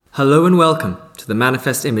Hello and welcome to the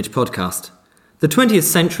Manifest Image podcast. The 20th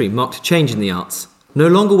century marked a change in the arts, no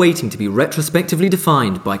longer waiting to be retrospectively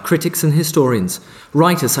defined by critics and historians.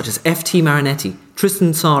 Writers such as F.T. Marinetti,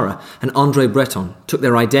 Tristan Tzara and André Breton took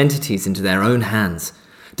their identities into their own hands.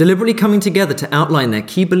 Deliberately coming together to outline their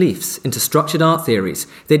key beliefs into structured art theories,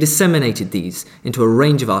 they disseminated these into a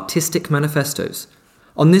range of artistic manifestos.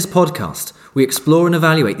 On this podcast, we explore and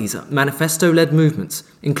evaluate these manifesto-led movements,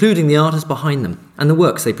 including the artists behind them and the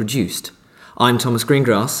works they produced. I'm Thomas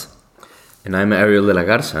Greengrass. And I'm Ariel de la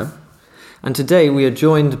Garza. And today we are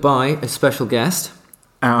joined by a special guest.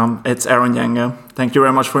 It's Aron Gyenge. Thank you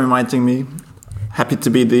very much for inviting me. Happy to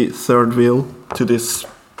be the third wheel to this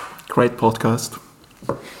great podcast.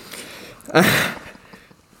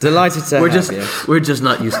 Delighted to have you. We're just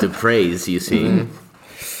not used to praise, you see. Mm-hmm.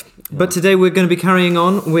 But today we're going to be carrying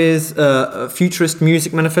on with Futurist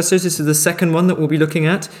Music Manifestos. This is the second one that we'll be looking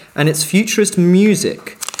at. And it's Futurist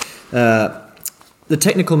Music, the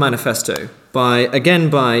Technical Manifesto, by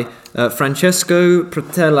Francesco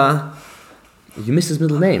Pratella. You missed his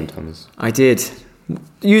middle name, Thomas. I did.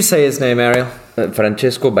 You say his name, Ariel.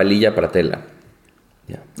 Francesco Balilla Pratella.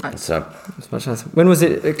 Yeah. That's When was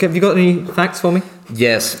it? Have you got any facts for me?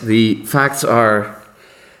 Yes, the facts are...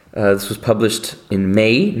 this was published in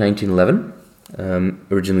May 1911,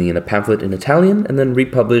 originally in a pamphlet in Italian, and then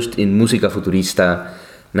republished in Musica Futurista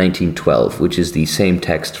 1912, which is the same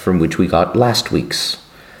text from which we got last week's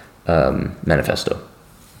manifesto.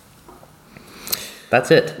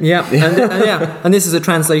 That's it. Yeah, and this is a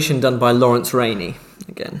translation done by Lawrence Rainey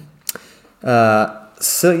again.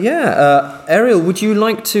 Ariel, would you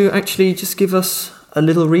like to actually just give us a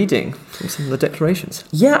little reading from some of the declarations?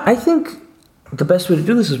 Yeah, I think the best way to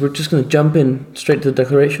do this is we're just going to jump in straight to the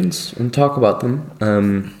declarations and talk about them.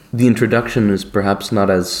 The introduction is perhaps not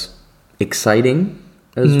as exciting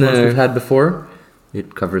as ones we've had before.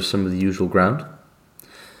 It covers some of the usual ground.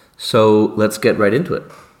 So let's get right into it.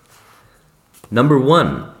 Number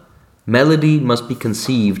 1, melody must be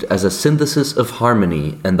conceived as a synthesis of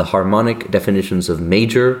harmony, and the harmonic definitions of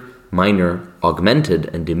major, minor, augmented,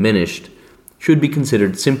 and diminished should be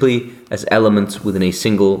considered simply as elements within a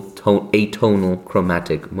single atonal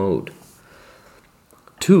chromatic mode.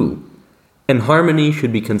 2. Enharmony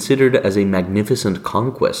should be considered as a magnificent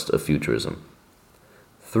conquest of futurism.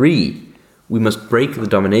 3. We must break the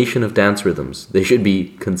domination of dance rhythms. They should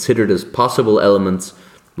be considered as possible elements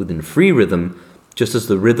within free rhythm, just as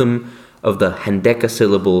the rhythm of the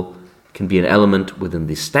hendecasyllable can be an element within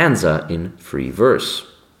the stanza in free verse.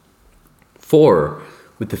 4.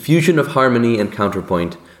 With the fusion of harmony and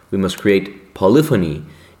counterpoint, we must create polyphony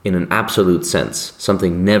in an absolute sense,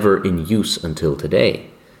 something never in use until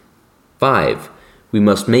today. 5. We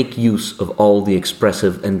must make use of all the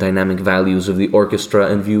expressive and dynamic values of the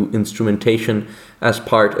orchestra and view instrumentation as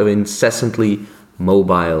part of incessantly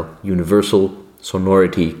mobile, universal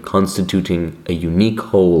sonority constituting a unique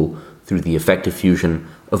whole through the effective fusion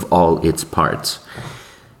of all its parts.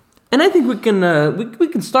 And I think we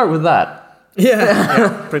can start with that.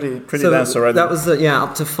 Yeah, pretty so dense already. That was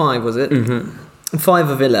up to 5, was it? Mm-hmm. 5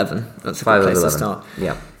 of 11. That's a good place to start.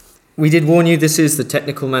 Yeah. We did warn you this is the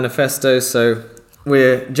technical manifesto, so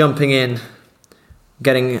we're jumping in,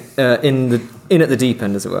 getting in at the deep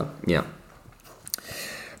end, as it were. Yeah.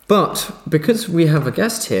 But because we have a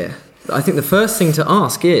guest here, I think the first thing to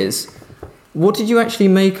ask is, what did you actually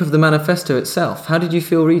make of the manifesto itself? How did you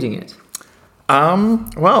feel reading it?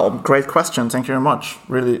 Well, great question. Thank you very much.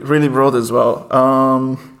 Really, really broad as well.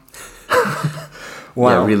 Wow.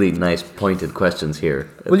 Yeah, really nice pointed questions here.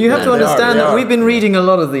 Well, you have to understand that we've been reading a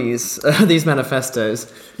lot of these manifestos.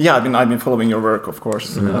 Yeah, I've been following your work, of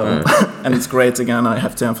course, and it's great. Again, I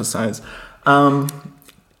have to emphasize.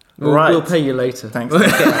 We'll pay you later. Thanks.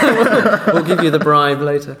 We'll give you the bribe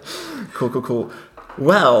later. Cool.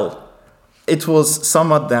 Well, it was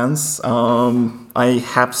somewhat dense. I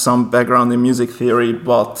have some background in music theory,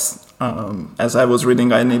 but as I was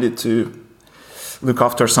reading, I needed to look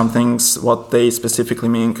after some things, what they specifically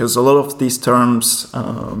mean, because a lot of these terms,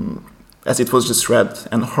 as it was just read,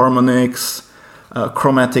 and harmonics,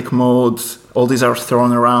 chromatic mode, all these are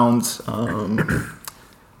thrown around,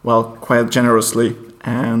 quite generously.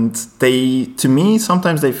 And to me,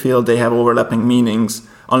 sometimes they feel they have overlapping meanings,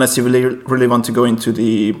 unless you really want to go into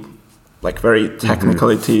the very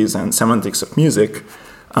technicalities and semantics of music,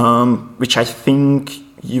 which I think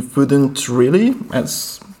you wouldn't really,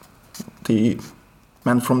 as the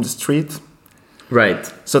man from the street.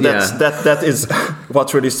 Right. So that is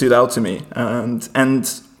what really stood out to me.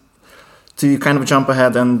 And to kind of jump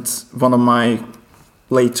ahead, and one of my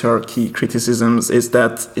later key criticisms is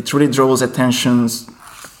that it really draws attention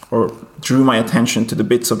or drew my attention to the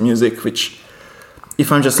bits of music which,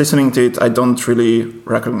 if I'm just listening to it, I don't really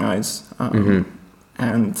recognize. And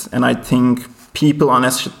I think people,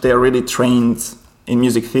 unless they're really trained in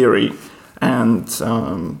music theory and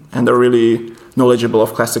they're really knowledgeable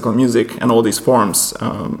of classical music and all these forms,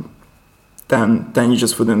 then you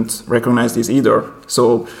just wouldn't recognize these either.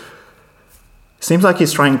 So seems like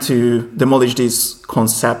he's trying to demolish these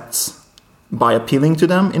concepts by appealing to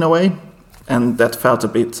them in a way, and that felt a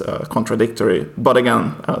bit contradictory. But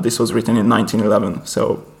again, this was written in 1911,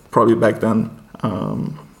 so probably back then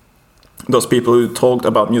those people who talked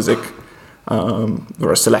about music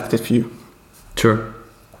were a selected few. Sure.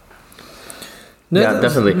 No, Yeah,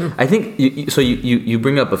 definitely. I think you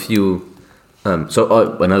bring up a few.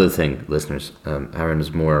 Another thing, listeners, Aron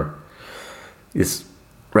is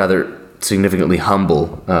rather significantly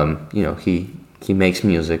humble. He makes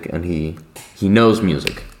music and he knows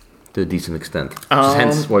music to a decent extent.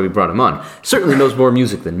 Hence why we brought him on. Certainly knows more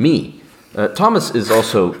music than me. Thomas is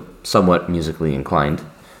also somewhat musically inclined.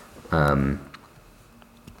 I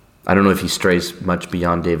don't know if he strays much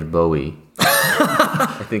beyond David Bowie.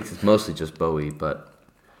 I think it's mostly just Bowie, but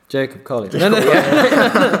Jacob Collier.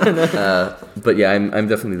 But yeah, I'm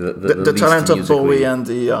definitely the The least talent of musically- Bowie and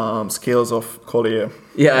the skills of Collier.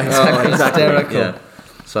 Yeah, exactly. hysterical. Yeah.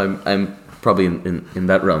 So I'm probably in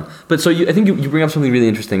that realm. But so I think you bring up something really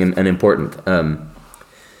interesting and important,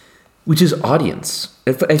 which is audience.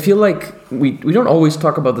 I feel like we don't always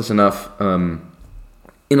talk about this enough.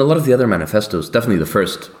 In a lot of the other manifestos, definitely the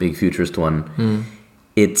first big futurist one,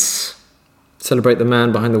 it's Celebrate the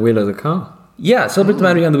man behind the wheel of the car. yeah, Celebrate the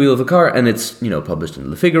Man Behind the Wheel of the Car, and it's published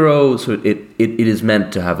in Le Figaro, so it is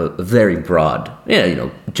meant to have a very broad,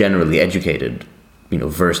 generally educated,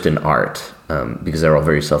 versed in art, because they're all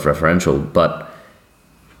very self-referential, but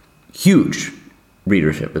huge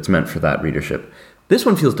readership. It's meant for that readership. This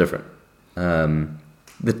one feels different.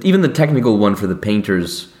 Even the technical one for the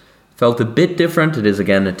painters felt a bit different. It is,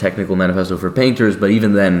 again, a technical manifesto for painters, but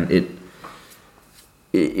even then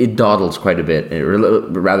it dawdles quite a bit, or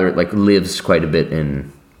rather, it lives quite a bit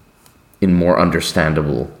in more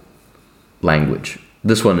understandable language.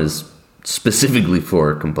 This one is specifically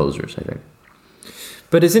for composers, I think.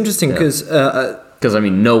 But it's interesting because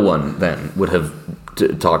No one then would have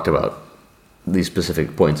talked about these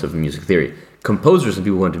specific points of music theory. Composers and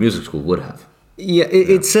people who went to music school would have. Yeah,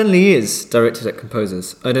 it certainly is directed at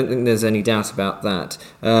composers. I don't think there's any doubt about that.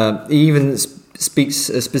 He even speaks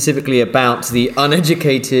specifically about the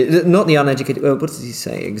uneducated, not the uneducated. What does he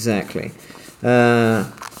say exactly? But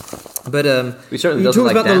He certainly he doesn't talks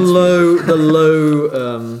like about the dance low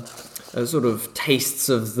sort of tastes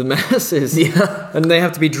of the masses, and they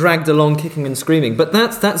have to be dragged along kicking and screaming. But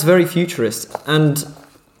that's very futurist, and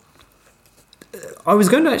I was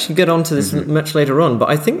going to actually get onto this much later on, but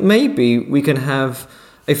I think maybe we can have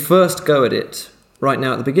a first go at it right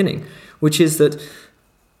now at the beginning, which is that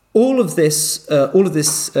all of this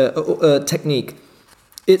technique,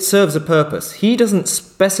 it serves a purpose. He doesn't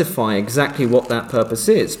specify exactly what that purpose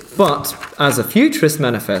is, but as a futurist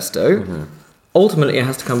manifesto, ultimately it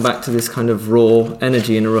has to come back to this kind of raw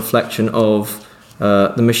energy and a reflection of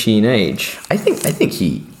the machine age. I think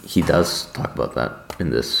he does talk about that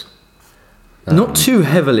in this. Not too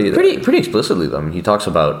heavily, though. Pretty explicitly, though. I mean, he talks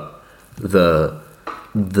about the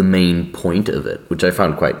main point of it, which I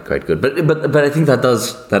found quite good. But I think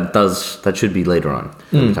that should be later on.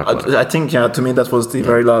 When we talk about it. I think, to me that was the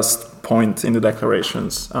very last point in the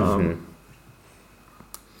declarations. Well,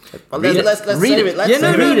 let's save it. Let's read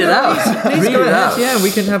it out. Please Read go it ahead. out. Yeah,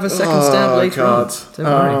 we can have a second stab later on. Don't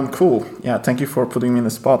worry. Cool. Yeah, thank you for putting me in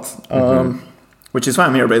the spot. Which is why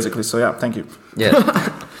I'm here, basically. So yeah, thank you.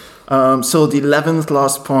 Yeah. So the 11th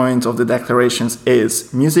last point of the declarations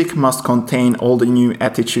is: music must contain all the new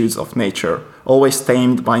attitudes of nature, always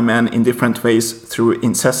tamed by man in different ways through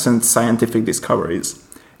incessant scientific discoveries.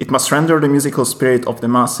 It must render the musical spirit of the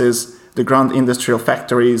masses, the grand industrial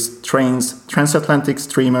factories, trains, transatlantic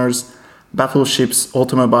streamers, battleships,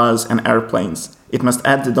 automobiles, and airplanes. It must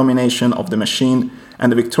add the domination of the machine and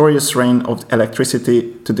the victorious reign of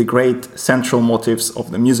electricity to the great central motives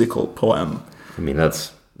of the musical poem. I mean,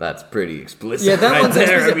 that's pretty explicit. Yeah, that one's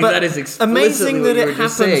there. explicit, but that is explicitly amazing that what you it were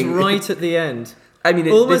just happens saying. right at the end. I mean,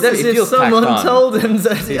 Almost as if feels someone tacked on. told him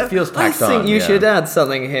that. It feels I tacked think on, you yeah. should add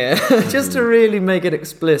something here, just to really make it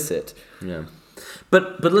explicit. Yeah,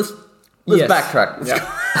 but let's Yes. backtrack.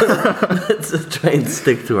 Let's try and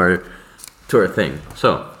stick to our thing.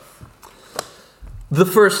 So, the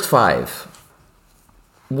first 5.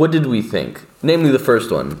 What did we think? Namely, the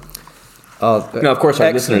first one. Now, of course, our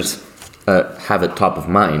Excellent. listeners have it top of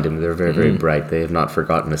mind. I mean, they're very, very bright. They have not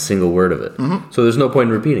forgotten a single word of it. So there's no point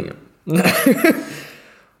in repeating it.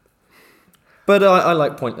 But I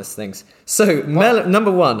like pointless things. So,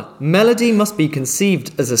 number one, melody must be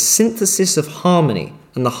conceived as a synthesis of harmony,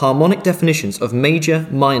 and the harmonic definitions of major,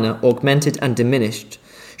 minor, augmented, and diminished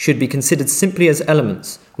should be considered simply as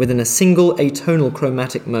elements within a single atonal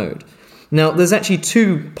chromatic mode. Now, there's actually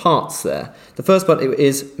two parts there. The first part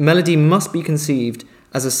is melody must be conceived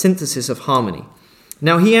as a synthesis of harmony.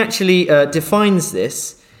 Now, he actually defines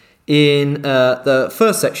this in the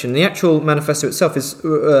first section. The actual manifesto itself is,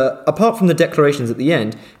 apart from the declarations at the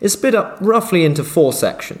end, is split up roughly into 4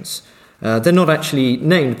 sections. They're not actually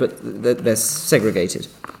named, but they're segregated.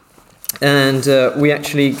 And we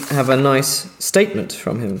actually have a nice statement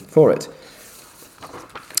from him for it,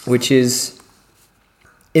 which is,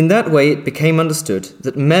 in that way it became understood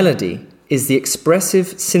that melody is the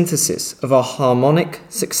expressive synthesis of a harmonic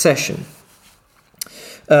succession.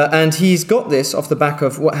 And he's got this off the back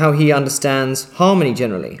of how he understands harmony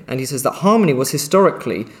generally. And he says that harmony was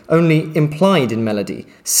historically only implied in melody,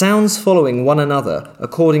 sounds following one another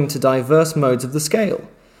according to diverse modes of the scale.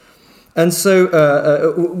 And so,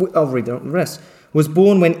 I'll read the rest, was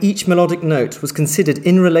born when each melodic note was considered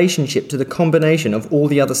in relationship to the combination of all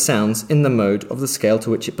the other sounds in the mode of the scale to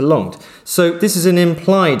which it belonged. So this is an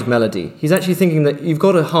implied melody. He's actually thinking that you've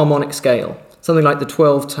got a harmonic scale, something like the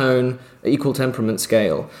 12-tone equal temperament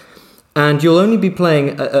scale. And you'll only be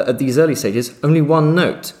playing, at these early stages, only one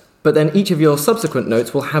note. But then each of your subsequent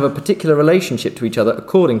notes will have a particular relationship to each other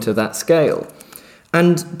according to that scale.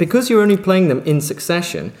 And because you're only playing them in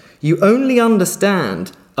succession, you only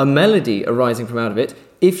understand a melody arising from out of it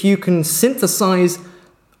if you can synthesize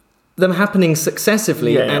them happening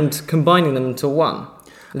successively and combining them into one.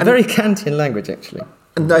 Very Kantian language, actually.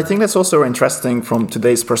 And I think that's also interesting from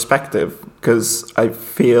today's perspective, because I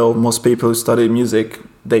feel most people who study music,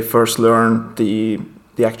 they first learn the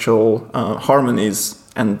actual harmonies,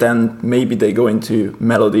 and then maybe they go into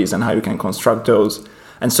melodies and how you can construct those.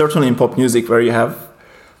 And certainly in pop music, where you have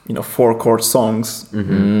 4-chord songs,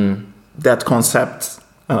 that concept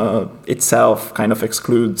itself kind of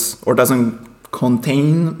excludes or doesn't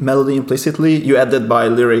contain melody implicitly. You add that by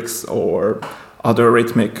lyrics or other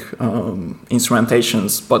rhythmic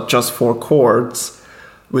instrumentations, but just 4 chords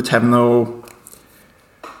would have no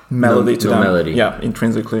melody to them. Melody. Yeah,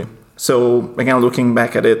 intrinsically. So again, looking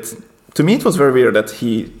back at it, to me it was very weird that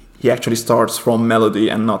he actually starts from melody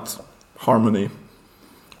and not harmony.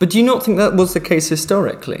 But do you not think that was the case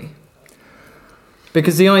historically?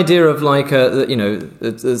 Because the idea of like a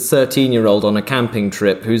 13-year-old on a camping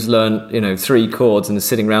trip who's learned 3 chords and is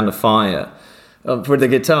sitting around a fire with a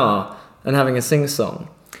guitar and having a sing-song.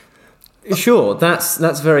 Sure,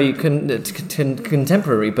 that's very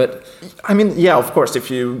contemporary, but... I mean, yeah, of course, if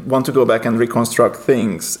you want to go back and reconstruct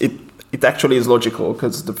things, it actually is logical,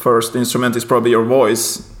 because the first instrument is probably your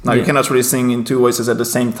voice. Now, you cannot really sing in 2 voices at the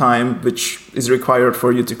same time, which is required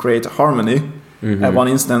for you to create a harmony at one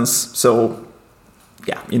instance. So,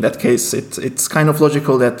 yeah, in that case, it's kind of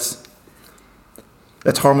logical that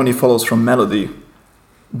harmony follows from melody.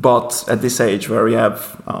 But at this age where we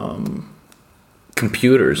have...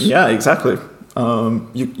 computers. Yeah, exactly.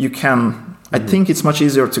 You can... I think it's much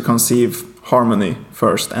easier to conceive harmony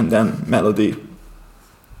first and then melody.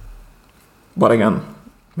 But again,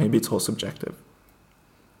 maybe it's all subjective.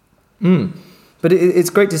 But it's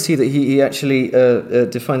great to see that he actually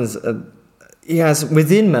defines... he has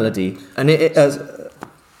within melody, and it as...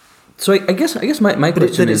 So I guess my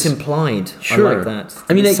question is... It's implied. Sure. I like that.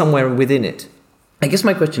 I mean, it's somewhere within it. I guess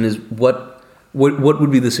my question is, what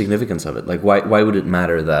would be the significance of it? Like, why would it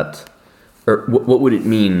matter that, or what would it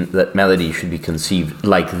mean that melody should be conceived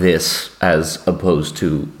like this as opposed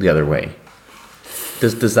to the other way?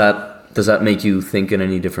 Does that make you think in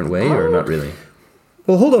any different way, or not really?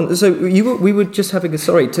 Well, hold on. So we were just having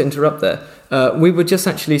sorry to interrupt there. We were just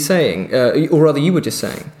actually saying, or rather, you were just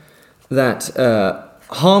saying that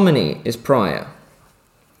harmony is prior.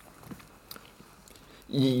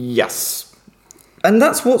 Yes. And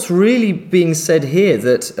that's what's really being said here,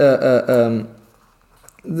 that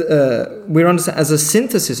we're understanding as a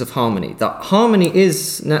synthesis of harmony, that harmony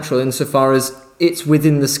is natural insofar as it's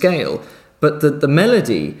within the scale, but the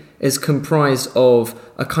melody is comprised of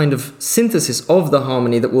a kind of synthesis of the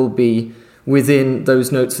harmony that will be within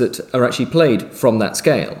those notes that are actually played from that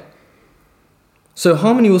scale. So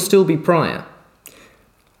harmony will still be prior.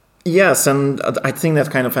 Yes, and I think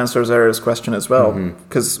that kind of answers Eric's question as well,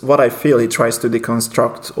 because what I feel, he tries to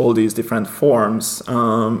deconstruct all these different forms.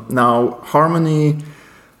 Now, harmony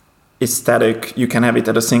is static. You can have it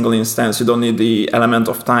at a single instance. You don't need the element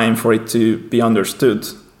of time for it to be understood.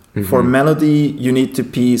 For melody, you need to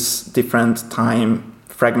piece different time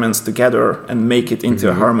fragments together and make it into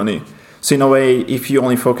a harmony. So in a way, if you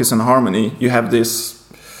only focus on harmony, you have this,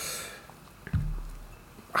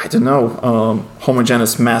 I don't know,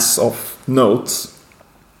 homogeneous mass of notes.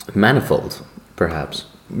 Manifold, perhaps.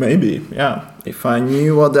 Maybe, yeah. If I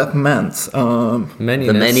knew what that meant.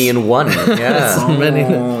 Many in one. Yeah.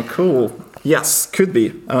 Oh, cool. Yes, could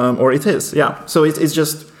be. Or it is, yeah. So it's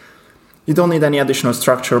just, you don't need any additional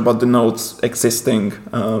structure but the notes existing.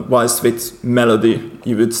 Whilst with melody,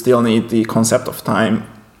 you would still need the concept of time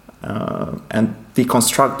and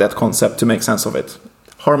deconstruct that concept to make sense of it.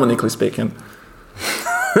 Harmonically speaking.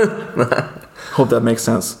 Hope that makes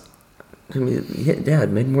sense. I mean, yeah, it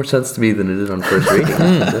made more sense to me than it did on first reading.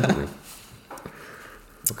 Definitely.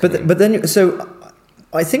 Okay. But then, so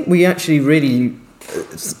I think we actually really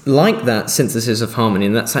like that synthesis of harmony,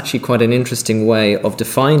 and that's actually quite an interesting way of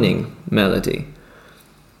defining melody.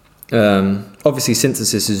 Obviously,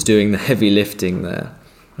 synthesis is doing the heavy lifting there.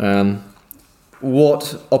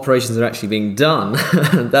 What operations are actually being done,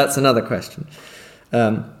 that's another question.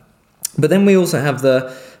 But then we also have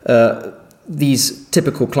these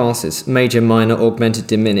typical classes, major, minor, augmented,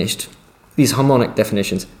 diminished, these harmonic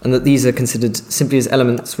definitions, and that these are considered simply as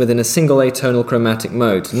elements within a single atonal chromatic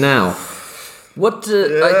mode. Now, I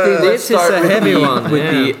think let's start a heavy one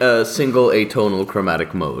with the single atonal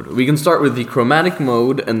chromatic mode. We can start with the chromatic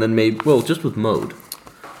mode and then just with mode.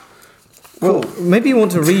 Well, maybe you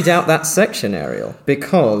want to read out that section, Ariel,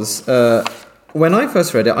 because when I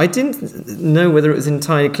first read it, I didn't know whether it was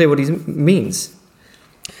entirely clear what he means.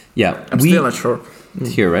 Yeah, I'm still not sure.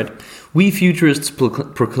 Here, right? We futurists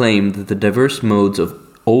proclaim that the diverse modes of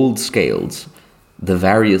old scales, the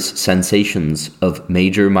various sensations of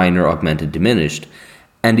major, minor, augmented, diminished,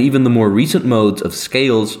 and even the more recent modes of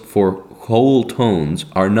scales for whole tones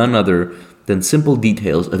are none other than simple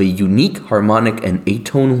details of a unique harmonic and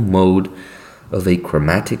atonal mode of a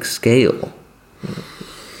chromatic scale.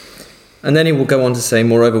 And then he will go on to say,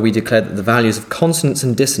 moreover, we declare that the values of consonance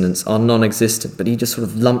and dissonance are non-existent, but he just sort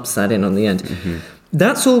of lumps that in on the end. Mm-hmm.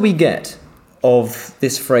 That's all we get of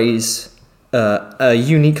this phrase, a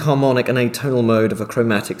unique harmonic and atonal mode of a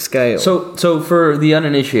chromatic scale. So for the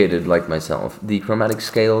uninitiated like myself, the chromatic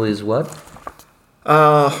scale is what?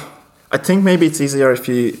 I think maybe it's easier if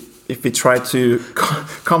we try to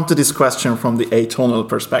come to this question from the atonal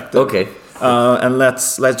perspective. Okay. And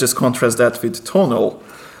let's just contrast that with tonal.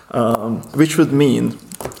 Which would mean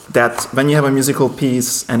that when you have a musical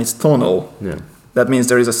piece and it's tonal, that means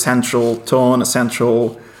there is a central tone, a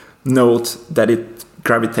central note that it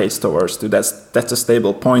gravitates towards. That's a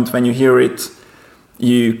stable point. When you hear it,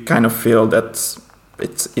 you kind of feel that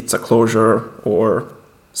it's a closure or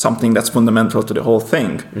something that's fundamental to the whole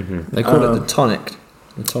thing. Mm-hmm. They call it the tonic.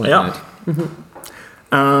 The tonic note.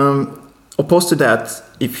 Mm-hmm. Opposed to that,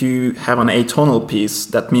 if you have an atonal piece,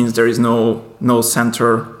 that means there is no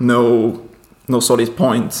center, no solid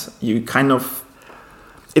point. You kind of,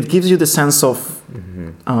 it gives you the sense of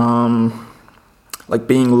like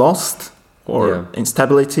being lost or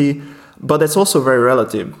instability, but that's also very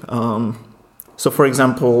relative. So for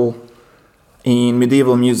example, in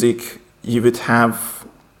medieval music, you would have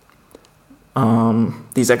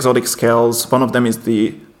these exotic scales. One of them is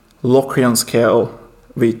the Locrian scale,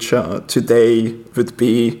 which today would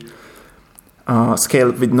be a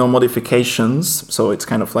scale with no modifications. So it's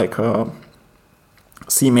kind of like a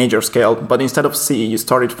C major scale, but instead of C, you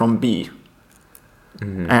started from B.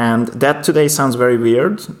 Mm-hmm. And that today sounds very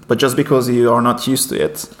weird, but just because you are not used to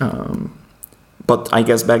it. But I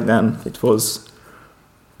guess back then it was,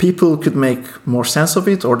 people could make more sense of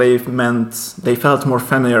it, or they felt more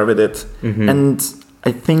familiar with it. Mm-hmm. And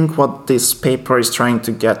I think what this paper is trying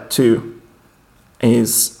to get to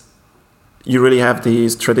is you really have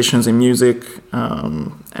these traditions in music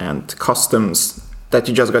and customs that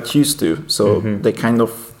you just got used to. So they kind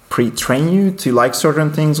of pre-train you to like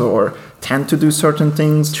certain things or tend to do certain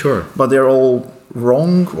things. Sure. But they're all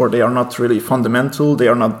wrong, or they are not really fundamental. They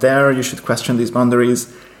are not there. You should question these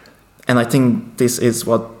boundaries. And I think this is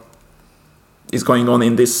what is going on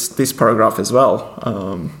in this paragraph as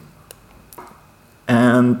well.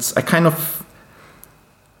 And I kind of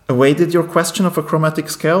awaited your question of a chromatic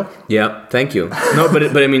scale. Yeah, thank you. No,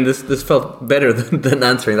 but I mean, this felt better than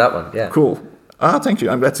answering that one. Yeah. Cool. Thank you.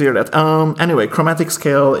 I'm glad to hear that. Anyway, chromatic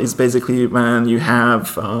scale is basically when you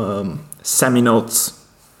have seminotes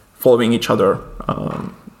following each other.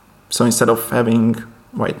 So instead of having...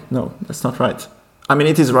 Wait, no, that's not right. I mean,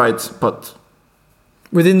 it is right, but...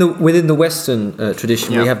 Within the Western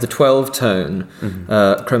tradition, we have the 12-tone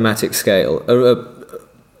chromatic scale,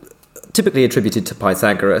 typically attributed to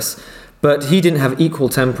Pythagoras. But he didn't have equal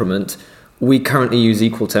temperament. We currently use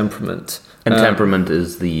equal temperament. And temperament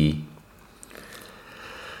is the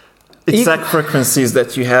exact frequencies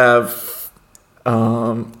that you have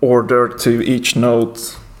ordered to each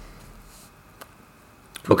note.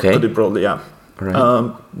 Okay. Put it broadly, yeah.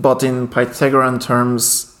 Right. But in Pythagorean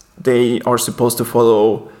terms, they are supposed to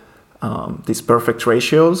follow these perfect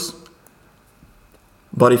ratios.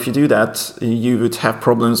 But if you do that, you would have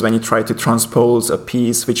problems when you try to transpose a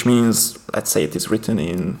piece, which means, let's say it is written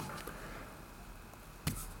in,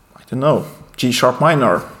 I don't know, G sharp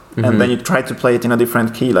minor, and then you try to play it in a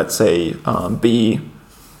different key, let's say B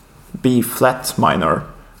flat minor.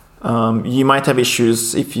 You might have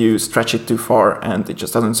issues if you stretch it too far and it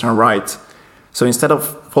just doesn't sound right. So instead of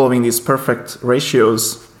following these perfect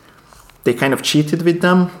ratios, they kind of cheated with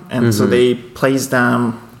them, and so they placed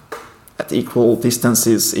them at equal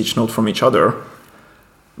distances, each note from each other,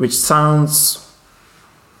 which sounds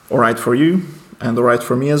all right for you and all right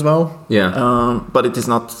for me as well. Yeah. But it is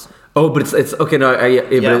not. Oh, but it's okay. No,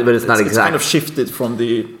 but it's not exact. It's kind of shifted from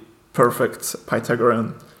the perfect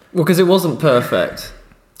Pythagorean. Well, because it wasn't perfect.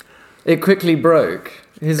 It quickly broke.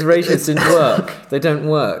 His ratios didn't work. They don't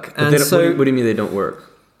work. And so, what do you mean they don't work?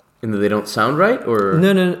 In that they don't sound right, or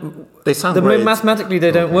no. They sound great. Mathematically,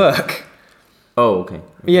 they don't work. Oh, okay.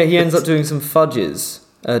 Yeah, he ends up doing some fudges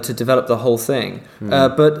to develop the whole thing. I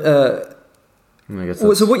guess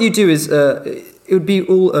So what you do is it would be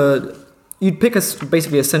all you'd pick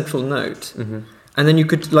basically a central note, and then you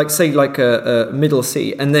could say a middle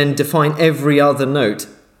C, and then define every other note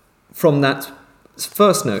from that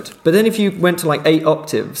first note. But then if you went to 8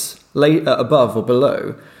 octaves above or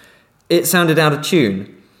below, it sounded out of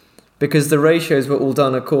tune. Because the ratios were all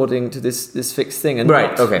done according to this fixed thing and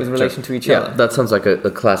not with relation to each other. That sounds like a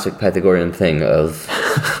classic Pythagorean thing of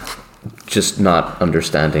just not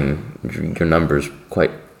understanding your numbers quite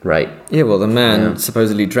right. Yeah, well, the man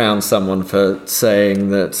supposedly drowned someone for saying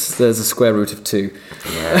that there's a square root of 2.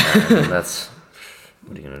 Yeah, that's...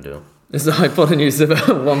 What are you going to do? It's the hypotenuse of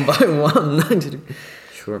 1 by 1.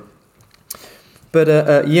 Sure. But,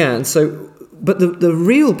 and so... But the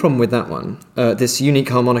real problem with that one, this unique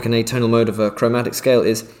harmonic and atonal mode of a chromatic scale,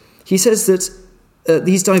 is he says that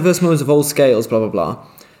these diverse modes of old scales, blah, blah, blah,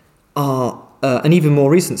 are, and even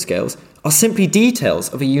more recent scales, are simply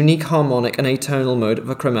details of a unique harmonic and atonal mode of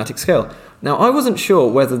a chromatic scale. Now, I wasn't sure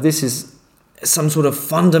whether this is some sort of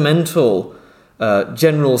fundamental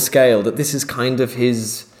general scale, that this is kind of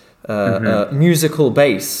his musical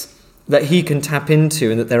base that he can tap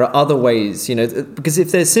into, and that there are other ways, because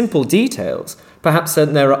if there's simple details, perhaps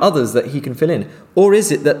then there are others that he can fill in. Or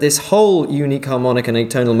is it that this whole unique harmonic and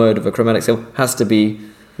atonal mode of a chromatic scale has to be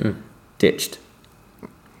ditched?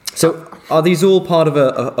 So are these all part of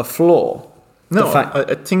a flaw? No,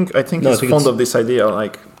 I think he's fond of this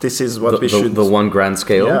idea, this is what we should... The 1 grand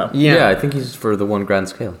scale? Yeah, I think he's for the 1 grand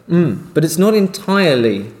scale. But it's not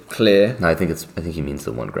entirely clear. No, I think he means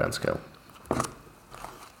the 1 grand scale.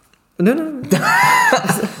 No.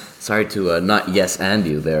 Sorry to not yes and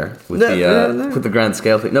you there with the grand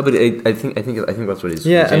scale thing. No, but I think that's what he's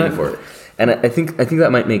aiming for, and I think that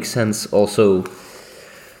might make sense also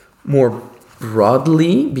more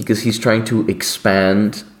broadly, because he's trying to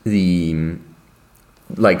expand the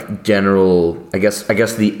general. I guess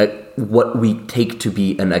the what we take to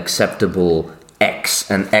be an acceptable X,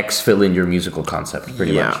 and X fill in your musical concept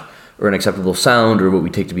pretty much, or an acceptable sound, or what we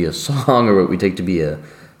take to be a song, or what we take to be a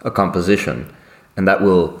composition, and that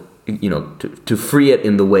will, to free it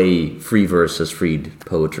in the way free verse has freed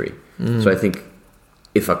poetry. So I think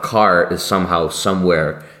if a car is somehow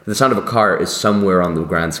somewhere, the sound of a car is somewhere on the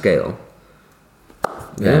grand scale,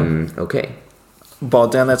 then okay. But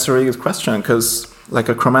then that's a really good question, because a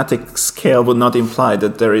chromatic scale would not imply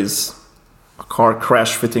that there is a car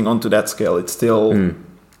crash fitting onto that scale. It still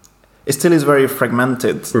is very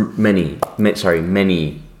fragmented. For many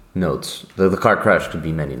notes. The car crash could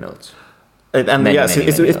be many notes.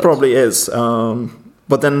 It probably is.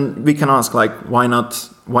 But then we can ask, why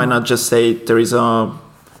not just say there is an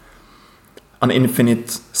infinite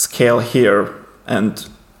scale here, and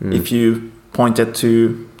if you pointed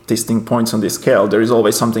to distinct points on this scale, there is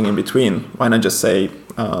always something in between. Why not just say,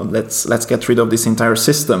 let's get rid of this entire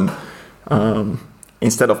system,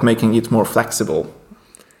 instead of making it more flexible?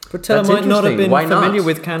 Pratella might not have been familiar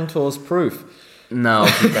with Cantor's proof. No.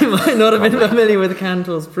 He might not have been familiar with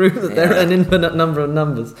Cantor's proof that there are an infinite number of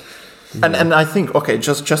numbers. And I think,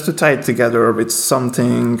 just to tie it together with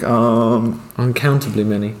something... uncountably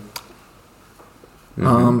many.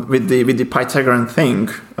 With the Pythagorean thing,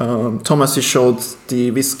 Thomas showed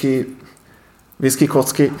the whiskey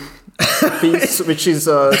Kotsky piece, which is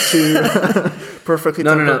perfectly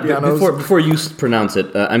No. tempered pianos. Before you pronounce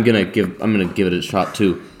it, I'm gonna give it a shot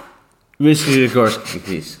too. Whiskey Gorski,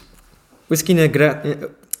 please. Whiskey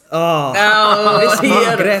Negretski.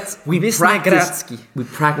 We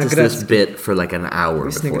practiced this bit for like an hour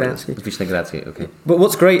before this. Wisniewski. Wisniewski, okay. But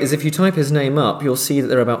what's great is if you type his name up, you'll see that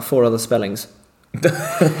there are about 4 other spellings.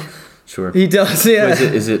 Sure. He does, yeah.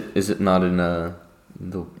 Is it not in the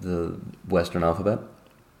Western alphabet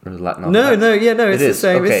or the Latin alphabet? No, it's the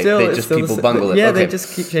same. Okay. It's still people bungle it. Yeah, okay. they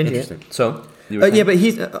just keep changing it. So. Yeah, but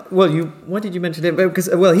he's why did you mention it? Because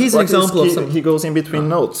he's an example of something. He goes in between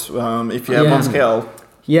notes. If you have one scale.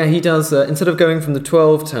 Yeah, he does. Instead of going from the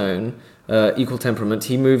 12 tone equal temperament,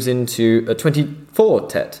 he moves into a 24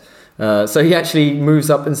 tet. So he actually moves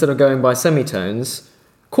up, instead of going by semitones,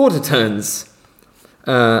 quarter tones.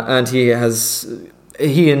 And he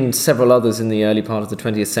and several others in the early part of the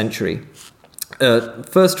 20th century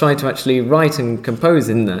first tried to actually write and compose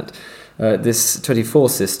in that this 24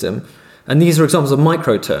 system. And these are examples of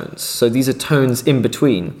microtones. So these are tones in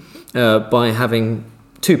between by having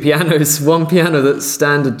 2 pianos, one piano that's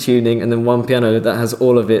standard tuning, and then one piano that has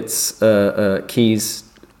all of its keys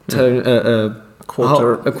a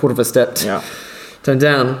quarter of a step tone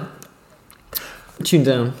down, tuned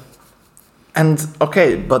down. And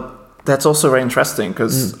okay, but that's also very interesting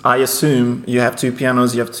because I assume you have 2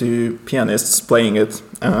 pianos, you have 2 pianists playing it.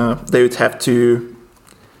 They would have two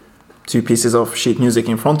pieces of sheet music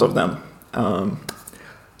in front of them.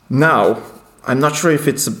 Now, I'm not sure if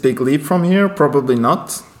it's a big leap from here, probably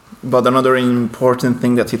not. But another important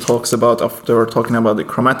thing that he talks about after talking about the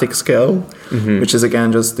chromatic scale, which is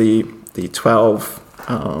again just the 12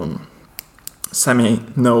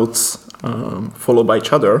 semi-notes followed by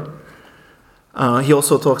each other. He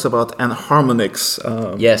also talks about enharmonics.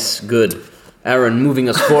 Yes, good. Aaron, moving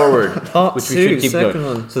us forward, which we should keep going.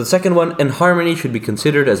 One. So the second one, enharmony should be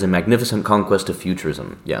considered as a magnificent conquest of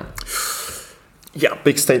futurism. Yeah. Yeah,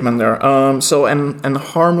 big statement there. So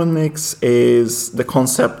enharmonics is the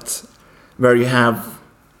concept where you have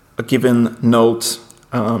a given note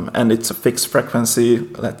and it's a fixed frequency.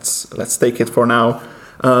 Let's take it for now.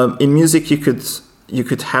 In music, you could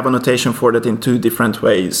have a notation for that in 2 different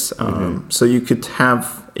ways. So you could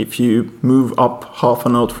have, if you move up half a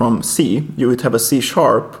note from C, you would have a C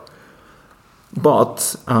sharp,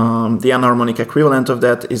 but the enharmonic equivalent of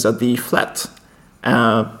that is a D flat.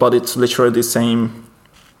 But it's literally the same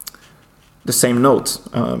note.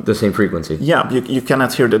 The same frequency. Yeah, you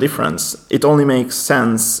cannot hear the difference. It only makes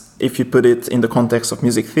sense if you put it in the context of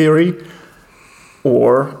music theory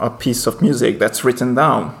or a piece of music that's written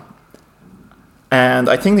down. And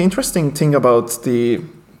I think the interesting thing about the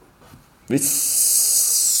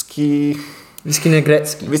Wisniewski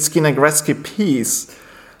piece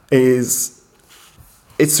is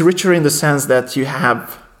it's richer in the sense that you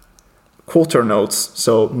have quarter notes,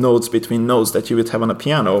 so notes between notes that you would have on a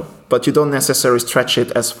piano, but you don't necessarily stretch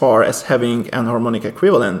it as far as having an harmonic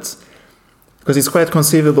equivalent, because it's quite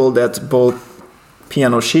conceivable that both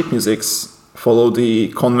piano sheet musics follow the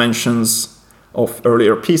conventions of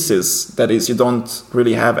earlier pieces. That is, you don't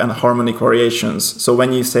really have enharmonic variations. So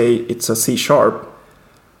when you say it's a C sharp,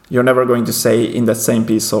 you're never going to say in that same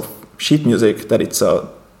piece of sheet music that it's a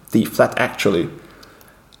D flat actually.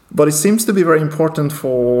 But it seems to be very important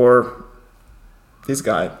for this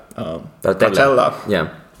guy, Pratella,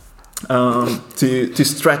 to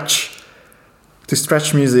stretch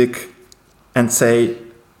music and say,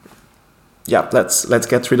 yeah, let's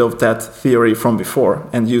get rid of that theory from before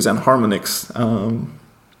and use enharmonics.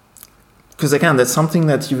 Because again, that's something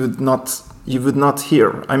that you would not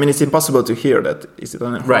hear. I mean, it's impossible to hear that. Is it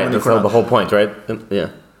an enharmonic? Right, that's the whole point, right?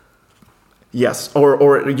 Yeah. Yes,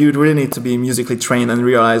 or you'd really need to be musically trained and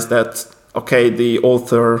realize that, okay, the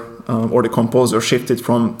author or the composer shifted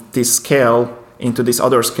from this scale into this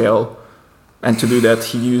other scale, and to do that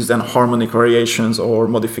he used enharmonic variations or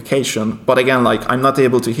modification. But again, like, I'm not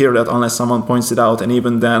able to hear that unless someone points it out, and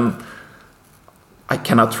even then I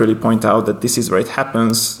cannot really point out that this is where it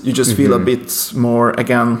happens. You just feel a bit more,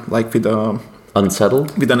 again, like with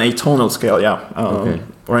unsettled with an atonal scale,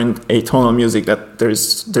 or in atonal music, that there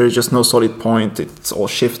is just no solid point. It's all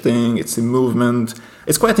shifting. It's in movement.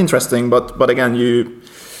 It's quite interesting, but again, you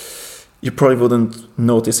probably wouldn't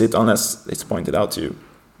notice it unless it's pointed out to you.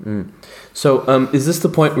 So, is this the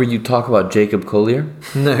point where you talk about Jacob Collier?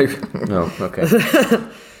 No. No. Okay.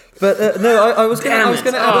 But no, I was going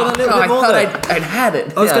to add on a little bit more. I'd had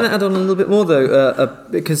it. I was going to add on a little bit more though,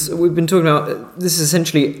 because we've been talking about this is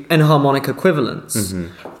essentially enharmonic equivalence.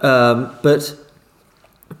 But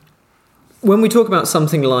when we talk about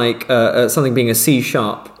something like something being a C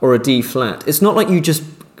sharp or a D flat, it's not like you just,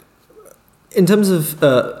 in terms of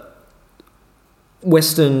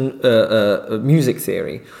Western music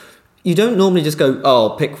theory, you don't normally just go, oh,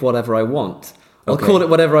 I'll pick whatever I want. I'll call it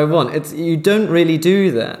whatever I want. You don't really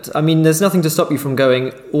do that. I mean, there's nothing to stop you from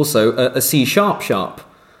going also a C sharp,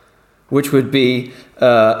 which would be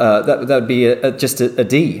that would be just a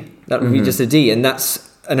D. That would be just a D, and that's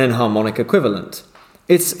an enharmonic equivalent.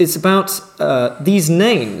 It's about these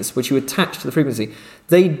names which you attach to the frequency.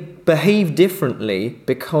 They behave differently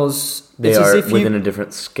because they are within a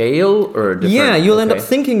different scale or a different... Yeah, you'll end up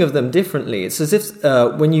thinking of them differently. It's as if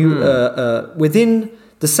when you within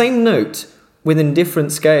the same note, within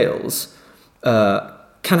different scales,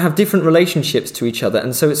 can have different relationships to each other,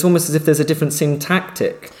 and so it's almost as if there's a different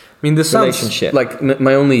syntactic. I mean, this sounds like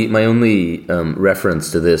my only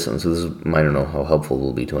reference to this, and so this is, I don't know how helpful it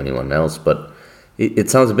will be to anyone else, but it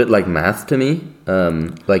sounds a bit like math to me.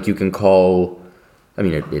 Like you can call... I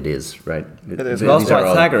mean, it is, right? It is. Well,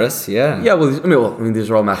 Pythagoras, yeah. Yeah, well, I mean, these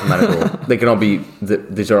are all mathematical... they can all be...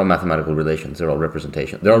 these are all mathematical relations. They're all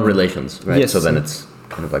representations. They're all relations, right? Yes. So then it's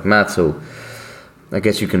kind of like math. So I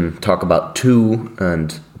guess you can talk about two,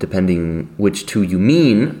 and depending which two you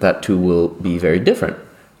mean, that two will be very different.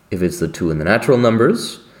 If it's the two in the natural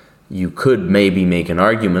numbers, you could maybe make an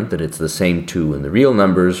argument that it's the same two in the real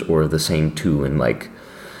numbers, or the same two in like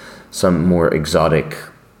some more exotic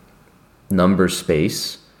number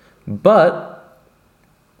space. But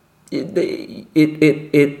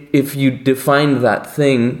if you define that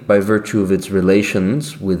thing by virtue of its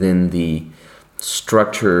relations within the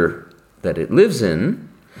structure that it lives in,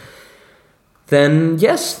 then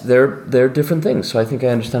yes, they're different things. So I think I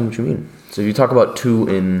understand what you mean. So if you talk about two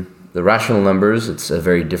in the rational numbers, it's a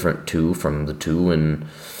very different two from the two in,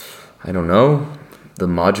 I don't know, the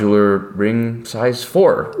modular ring size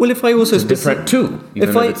 4. Well, if I also... It's a different two,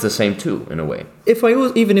 even if it's the same two in a way. If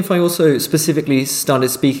I also specifically started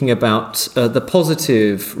speaking about the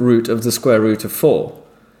positive root of the square root of 4,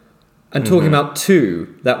 and talking about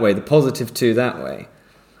 2 that way, the positive 2 that way,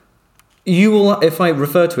 you will, if I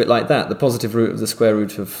refer to it like that, the positive root of the square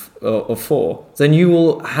root of 4, then you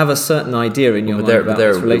will have a certain idea in your mind about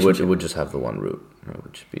this relationship. It would just have the one root, it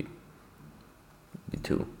would just be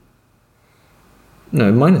 2.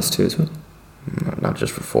 No, minus 2 as well. Not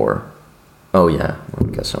just for 4. Oh yeah, well,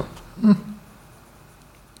 I guess so.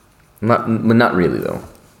 Not really though,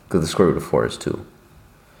 because the square root of 4 is 2.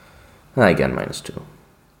 Again, minus 2.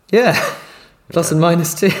 Yeah, plus and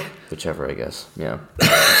minus 2. Whichever, I guess. Yeah.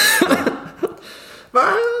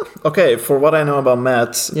 Okay, for what I know about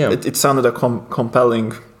maths, it sounded a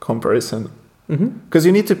compelling comparison. Because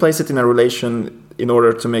you need to place it in a relation in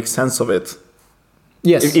order to make sense of it.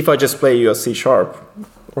 Yes. If I just play you a C sharp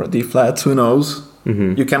or a D flat, who knows?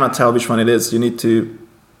 You cannot tell which one it is. You need to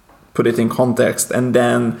put it in context. And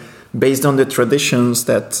then, based on the traditions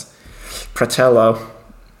that Pratella,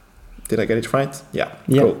 did I get it right? Yeah.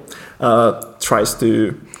 Cool. Tries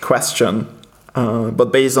to question.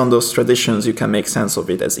 But based on those traditions, you can make sense of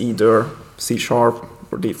it as either C sharp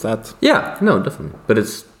or D flat. Yeah, no, definitely. But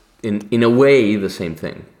it's in a way the same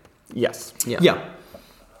thing. Yes. Yeah.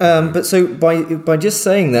 But so by just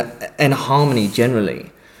saying that enharmony generally,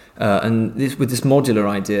 and with this modular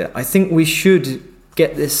idea, I think we should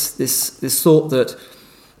get this thought that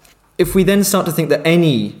if we then start to think that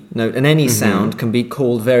any note and any sound can be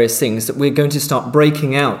called various things, that we're going to start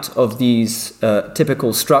breaking out of these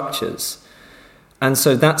typical structures. And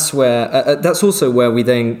so that's also where we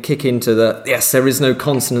then kick into there is no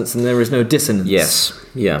consonance and there is no dissonance. Yes,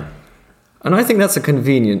 yeah. And I think that's a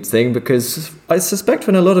convenient thing, because I suspect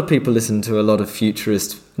when a lot of people listen to a lot of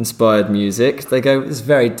futurist-inspired music, they go, it's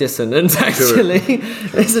very dissonant, actually,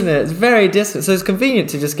 isn't it? It's very dissonant. So it's convenient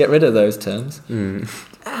to just get rid of those terms.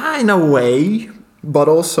 In a way, but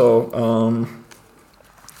also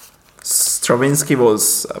Stravinsky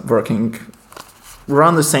was working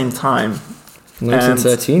around the same time.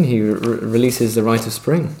 1913, he releases The Rite of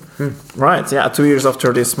Spring. Right, yeah, 2 years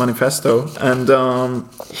after this manifesto. And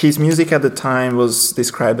his music at the time was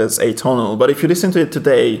described as atonal. But if you listen to it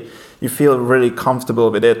today, you feel really comfortable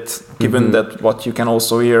with it, given that what you can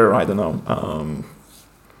also hear, I don't know,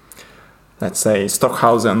 let's say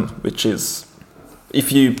Stockhausen, which is,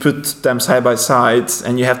 if you put them side by side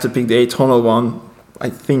and you have to pick the atonal one, I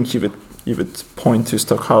think you would point to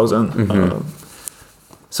Stockhausen.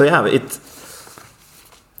 So yeah,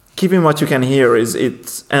 given what you can hear is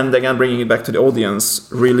it, and again bringing it back to the audience,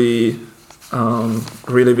 really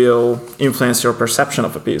will influence your perception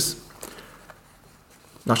of a piece.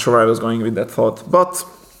 Not sure where I was going with that thought, but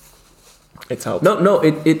it helps. No,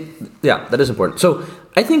 yeah, that is important. So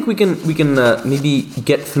I think we can maybe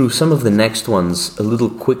get through some of the next ones a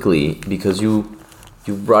little quickly, because you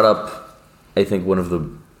brought up, I think, one of the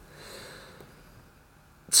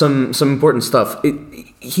some important stuff.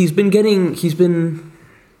 He's been.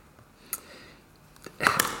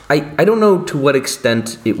 I don't know to what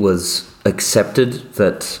extent it was accepted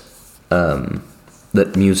that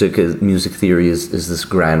that music theory is this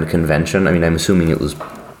grand convention. I mean, I'm assuming it was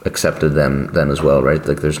accepted then as well, right?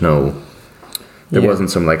 Like there wasn't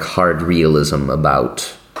some like hard realism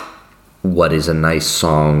about what is a nice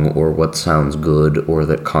song or what sounds good or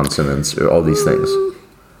that consonants or all these things.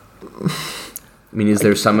 I mean, is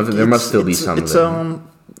there some of it? There must still be some of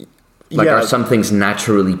it. Like, are some things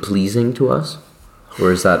naturally pleasing to us?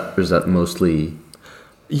 Or is that mostly...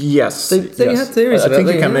 Yes. They have theories about it. I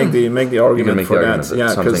think you can make the argument for that.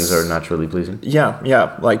 Some things are naturally pleasing.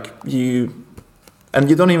 Yeah. Like and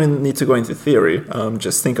you don't even need to go into theory.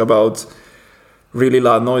 Just think about really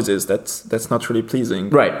loud noises. That's not really pleasing.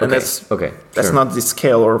 Right. And that's not the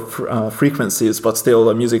scale or frequencies, but still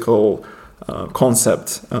a musical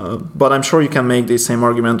concept. But I'm sure you can make the same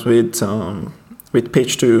argument with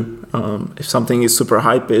pitch too. If something is super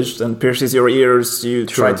high pitched and pierces your ears, you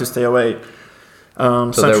try to stay away.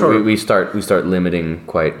 So we start limiting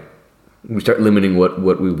what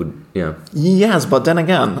we would. Yeah. Yes, but then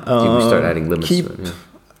again, we start adding limits.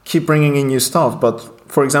 Keep bringing in new stuff. But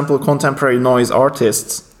for example, contemporary noise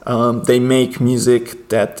artists, they make music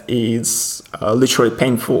that is literally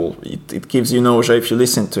painful. It gives you nausea if you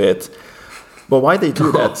listen to it. But why they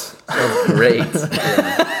do that? That's great.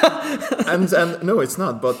 And no, it's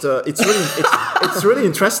not. But it's really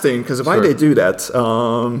interesting because why they do that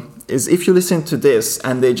is if you listen to this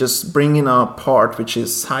and they just bring in a part which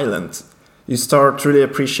is silent, you start really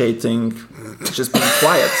appreciating just being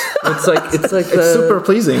quiet. It's super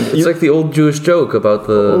pleasing. It's like the old Jewish joke about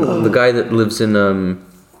the guy that lives in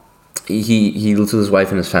he lives with his wife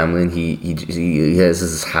and his family, and he has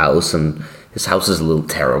his house, and his house is a little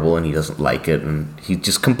terrible and he doesn't like it, and he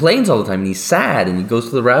just complains all the time, and he's sad, and he goes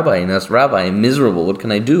to the rabbi and asks, "Rabbi, I'm miserable, what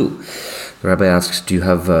can I do?" The rabbi asks, do you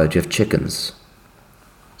have chickens?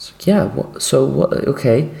 It's like, yeah,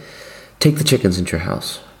 okay, take the chickens into your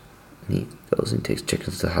house. And he goes and takes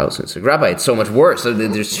chickens to the house, and it's like, "Rabbi, it's so much worse,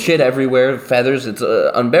 there's shit everywhere, feathers, it's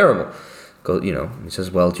unbearable." He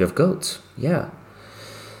says, "Well, do you have goats?" "Yeah."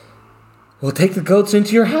 "Well, take the goats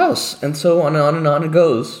into your house." And so on and on it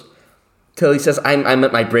goes. Till he says, I'm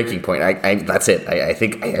at my breaking point. That's it. I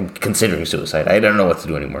think I'm considering suicide. I don't know what to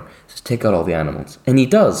do anymore. He says, "Take out all the animals." And he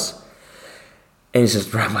does. And he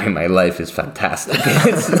says, "Rabbi, my life is fantastic.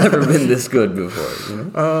 It's never been this good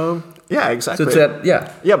before." Yeah, exactly. So it's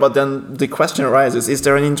Yeah, but then the question arises, is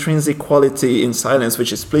there an intrinsic quality in silence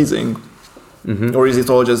which is pleasing? Mm-hmm. Or is it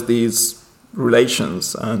all just these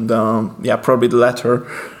relations? And probably the latter.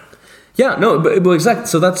 Yeah, no, but exactly.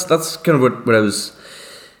 So that's kind of what I was...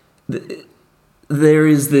 There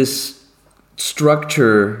is this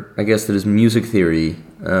structure, I guess, that is music theory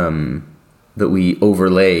that we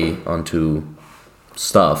overlay onto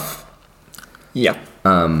stuff. Yeah.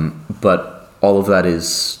 But all of that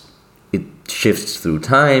it shifts through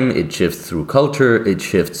time, it shifts through culture, it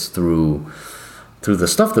shifts through the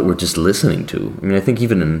stuff that we're just listening to. I mean, I think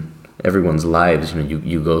even in everyone's lives,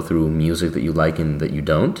 you go through music that you like and that you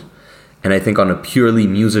don't. And I think on a purely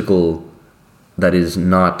musical, that is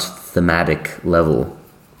not thematic level,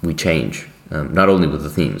 we change. Not only with the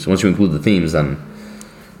themes. Once you include the themes, then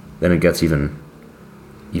it gets even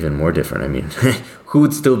more different. I mean, who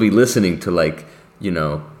would still be listening to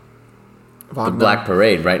the Black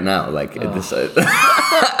Parade right now? This.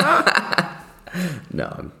 No,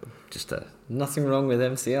 I'm just nothing wrong with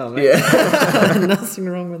MCR, man. Yeah. Nothing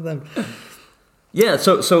wrong with them. Yeah.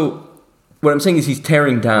 So what I'm saying is he's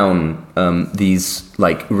tearing down these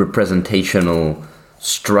representational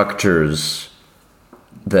structures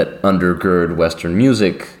that undergird Western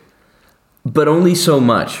music, but only so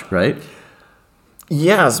much, right?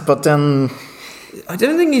 Yes, but then I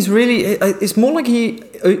don't think he's really. It's more like he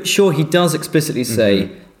does explicitly say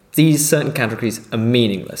these certain categories are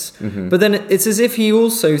meaningless, but then it's as if he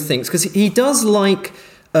also thinks, because he does like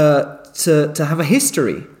to have a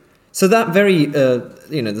history. So that very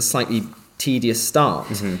the slightly tedious start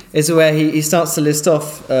is where he starts to list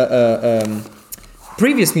off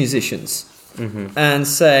previous musicians and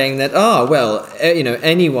saying that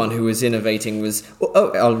anyone who was innovating was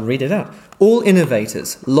I'll read it out. All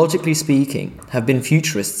innovators, logically speaking, have been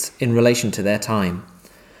futurists in relation to their time.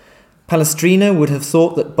 Palestrina would have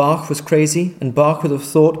thought that Bach was crazy, and Bach would have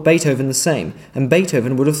thought Beethoven the same, and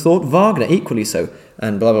Beethoven would have thought Wagner equally so,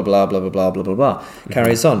 and blah blah blah blah blah blah blah blah blah.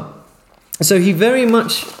 Carries on. So he very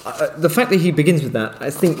much the fact that he begins with that, I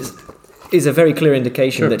think, is a very clear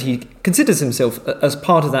indication that he considers himself as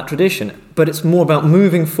part of that tradition. But it's more about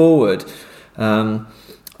moving forward.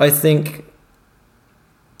 I think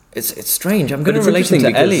it's strange. I'm going to relate him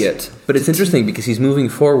to Eliot. But it's interesting because he's moving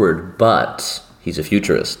forward, but he's a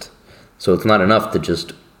futurist. So it's not enough to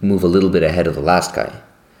just move a little bit ahead of the last guy.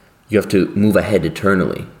 You have to move ahead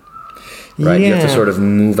eternally. Right? Yeah. You have to sort of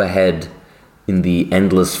move ahead in the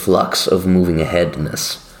endless flux of moving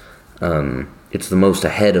aheadness. It's the most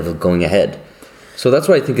ahead of going ahead. So that's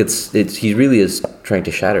why I think he really is trying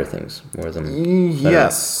to shatter things more than...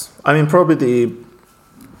 Yes. I mean, probably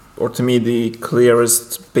to me, the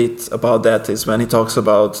clearest bit about that is when he talks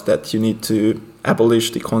about that you need to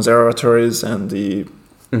abolish the conservatories and the...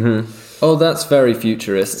 Mm-hmm. Oh, that's very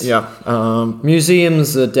futurist. Yeah.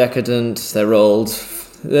 Museums are decadent, they're old,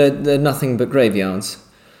 they're nothing but graveyards.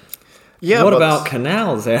 Yeah. What about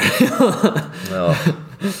canals, Ariel? Well...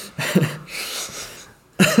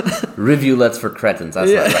 Rivulets for cretins,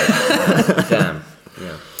 that's not right. Damn.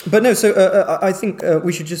 Yeah. But no, so I think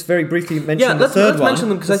we should just very briefly mention the third one. Let's mention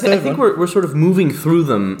them, because I think we're sort of moving through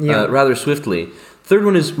them rather swiftly. Third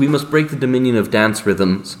one is, we must break the dominion of dance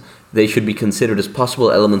rhythms. They should be considered as possible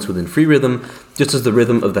elements within free rhythm, just as the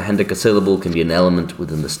rhythm of the hendecasyllable can be an element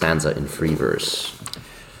within the stanza in free verse.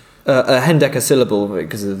 A hendecasyllable,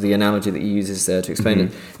 because of the analogy that he uses there to explain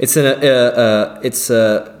it.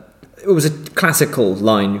 It was a classical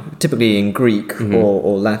line, typically in Greek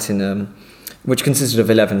or Latin, which consisted of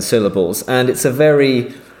 11 syllables, and it's a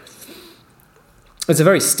very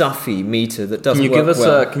stuffy meter that doesn't work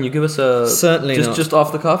well. Can you give us a certainly just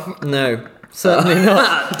off the cuff? No, certainly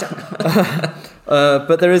not.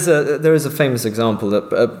 But there is a famous example that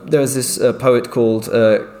there is this poet called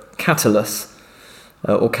Catullus.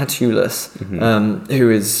 Or Catullus, who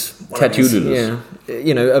is Catullus.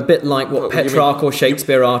 Yeah, a bit like what Petrarch or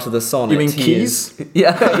Shakespeare are to the sonnet. You mean keys?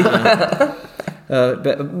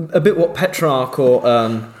 A bit what Petrarch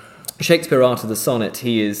or Shakespeare are to the sonnet,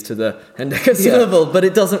 he is to the hendecasyllable, but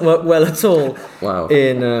it doesn't work well at all. Wow.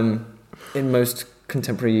 In most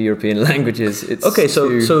contemporary European languages, it's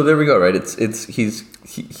so there we go. Right,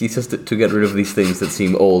 he says to get rid of these things that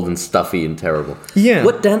seem old and stuffy and terrible. Yeah.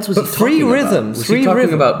 What dance was he talking free about? rhythms. Was he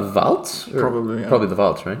talking about waltz? Probably. Yeah. Probably the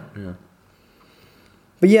waltz, right? Yeah.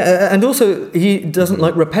 But yeah, and also he doesn't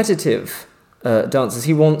like repetitive dances.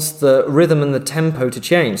 He wants the rhythm and the tempo to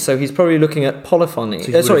change. So he's probably looking at polyphony.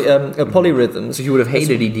 Polyrhythms. So he would have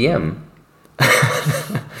hated EDM.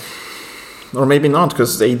 Or maybe not,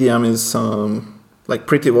 because EDM is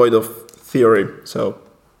pretty void of theory. So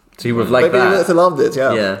he would have liked that. Maybe he loved it.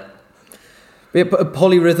 Yeah. Yeah. Yeah,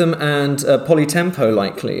 polyrhythm and polytempo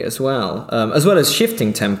likely as well as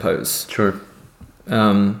shifting tempos. Sure.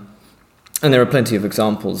 And there are plenty of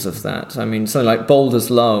examples of that. I mean, something like Boulder's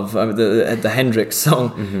Love, the Hendrix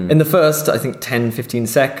song, in the first, I think, 10, 15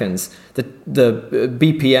 seconds, the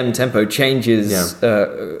BPM tempo changes,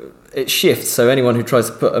 it shifts, so anyone who tries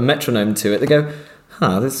to put a metronome to it, they go,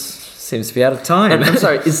 this seems to be out of time. And I'm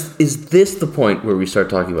sorry, is this the point where we start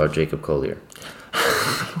talking about Jacob Collier?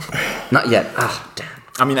 Not yet. Damn.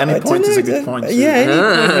 I mean, any point is a good point. Yeah, any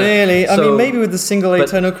point really. I mean, maybe with the single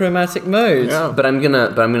atonal chromatic mode. Yeah. But I'm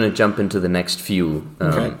gonna jump into the next few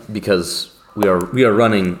because we are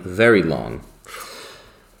running very long.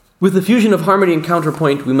 With the fusion of harmony and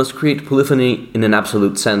counterpoint, we must create polyphony in an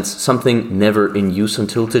absolute sense, something never in use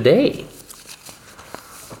until today.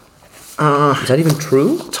 Is that even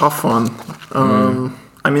true? Tough one.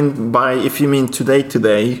 I mean, if you mean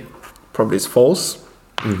today, probably it's false.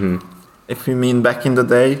 If you mean back in the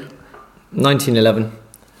day, 1911.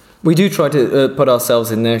 We do try to put ourselves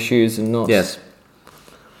in their shoes and not... Yes.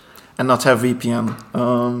 And not have VPN.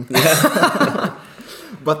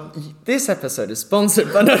 But this episode is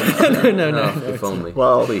sponsored by... No. If only.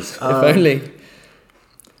 Well, please. If only.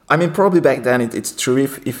 I mean, probably back then it's true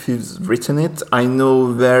if he's written it. I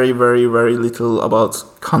know very, very, very little about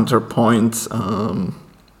counterpoint.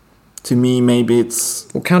 To me, maybe it's...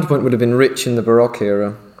 Well, counterpoint would have been rich in the Baroque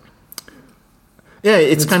era. Yeah,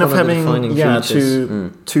 it's kind of having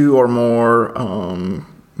two or more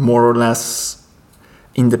or less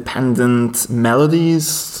independent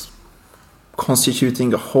melodies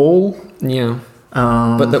constituting a whole. Yeah,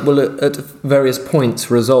 but that will at various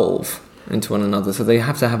points resolve into one another, so they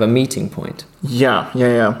have to have a meeting point. Yeah.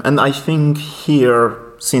 And I think here,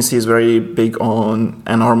 since he's very big on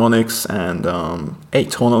enharmonics and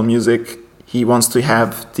atonal music, he wants to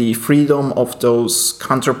have the freedom of those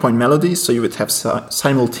counterpoint melodies, so you would have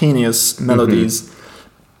simultaneous melodies,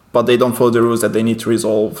 but they don't follow the rules that they need to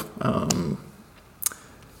resolve.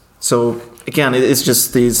 So again, it's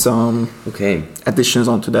just these additions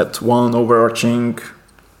onto that one overarching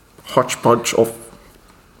hodgepodge of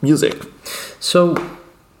music. So,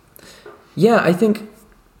 yeah, I think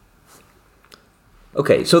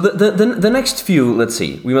Okay, so the next few, let's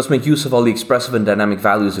see. We must make use of all the expressive and dynamic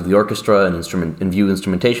values of the orchestra and view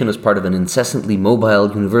instrumentation as part of an incessantly mobile,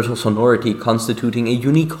 universal sonority constituting a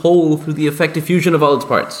unique whole through the effective fusion of all its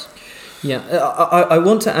parts. Yeah, I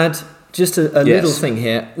want to add just a little thing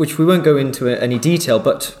here, which we won't go into any detail,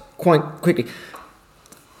 but quite quickly.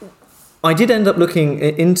 I did end up looking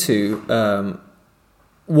into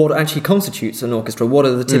what actually constitutes an orchestra, what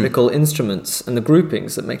are the typical instruments and the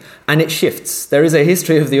groupings that make... And it shifts. There is a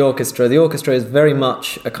history of the orchestra. The orchestra is very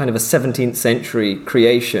much a kind of a 17th century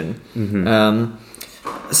creation.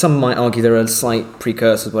 Some might argue there are slight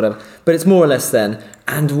precursors, whatever, but it's more or less then.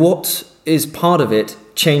 And what is part of it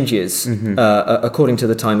changes according to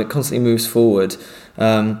the time. It constantly moves forward.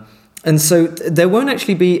 And so there won't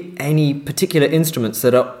actually be any particular instruments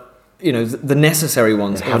that are, the necessary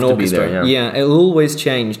ones of an orchestra. Yeah, it'll always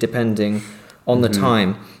change depending on the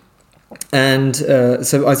time. And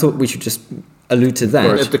so I thought we should just allude to that.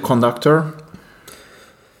 Or the conductor.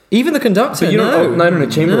 Even the conductor, so not in a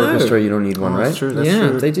chamber orchestra, you don't need one, right? That's true, that's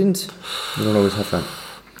true. They didn't. You don't always have that.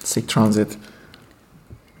 Sick transit.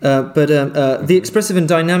 But the expressive and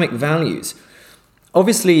dynamic values,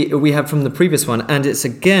 obviously we have from the previous one, and it's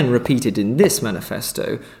again repeated in this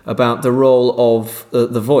manifesto, about the role of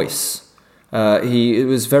the voice. It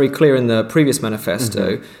was very clear in the previous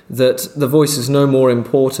manifesto that the voice is no more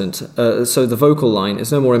important, so the vocal line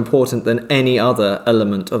is no more important than any other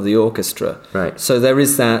element of the orchestra. Right. So there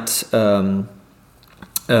is that,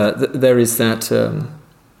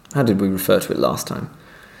 how did we refer to it last time?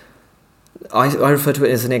 I refer to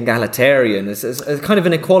it as an egalitarian, as a kind of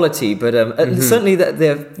an equality, but certainly that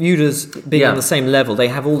they're viewed as being on the same level. They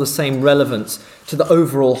have all the same relevance to the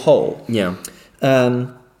overall whole. Yeah.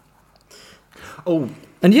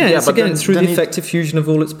 It's again through the effective fusion of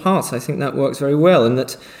all its parts. I think that works very well, and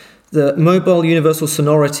that the mobile universal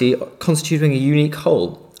sonority constituting a unique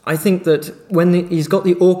whole. I think that when he's got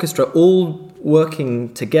the orchestra all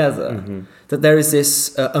working together, that there is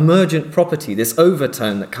this emergent property, this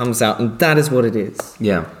overtone that comes out, and that is what it is.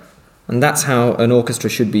 Yeah. And that's how an orchestra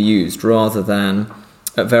should be used, rather than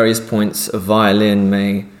at various points a violin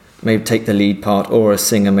may take the lead part, or a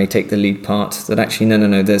singer may take the lead part. That actually,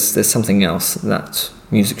 no, there's something else that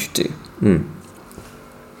music should do.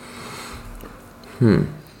 I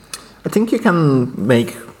think you can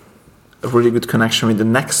make a really good connection with the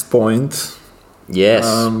next point. Yes.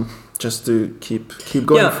 Just to keep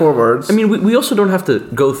going forwards. I mean, we also don't have to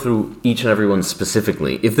go through each and every one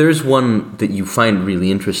specifically. If there's one that you find really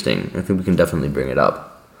interesting, I think we can definitely bring it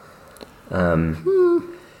up.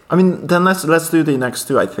 I mean, then let's do the next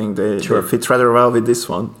two. I think they fit rather well with this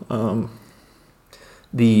one.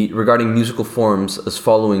 Regarding musical forms as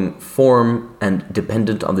following form and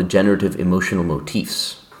dependent on the generative emotional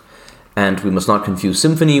motifs. And we must not confuse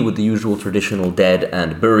symphony with the usual traditional dead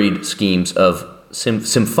and buried schemes of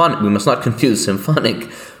symphonic. We must not confuse symphonic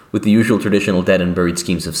with the usual traditional dead and buried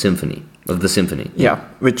schemes of the symphony. Yeah,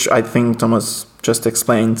 which I think Thomas just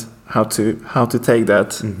explained how to take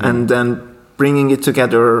that, and then bringing it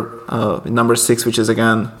together in number 6, which is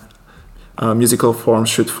again musical forms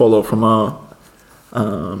should follow from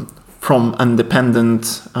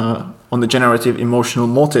independent on the generative emotional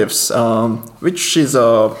motives, which is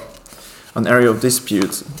an area of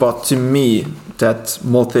dispute. But to me, that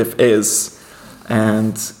motive is.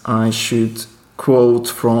 And I should quote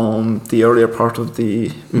from the earlier part of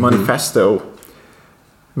the manifesto,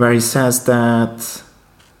 where he says that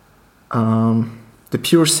the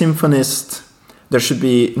pure symphonist, there should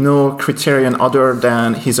be no criterion other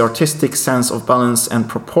than his artistic sense of balance and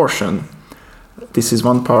proportion. This is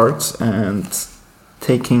one part, and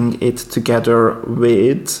taking it together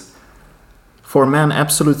with, for man,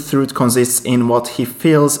 absolute truth consists in what he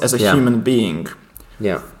feels as a human being.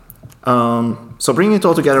 Yeah. So bringing it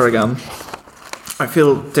all together again, I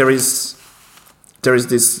feel there is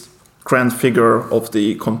this grand figure of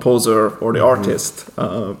the composer or the artist.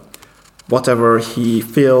 Whatever he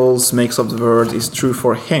feels, makes of the world is true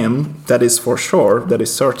for him. That is for sure. That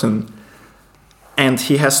is certain. And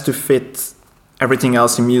he has to fit everything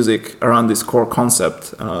else in music around this core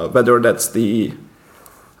concept, whether that's the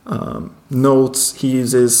notes he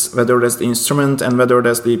uses, whether that's the instrument, and whether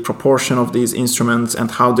that's the proportion of these instruments and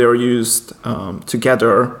how they're used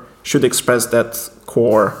together should express that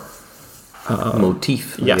core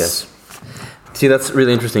motif. Yes. I guess. See, that's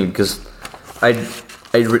really interesting because I'd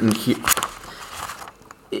written here.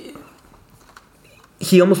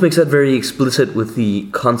 He almost makes that very explicit with the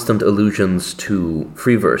constant allusions to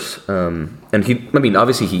free verse, and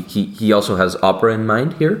obviously he also has opera in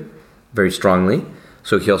mind here, very strongly.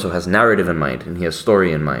 So he also has narrative in mind, and he has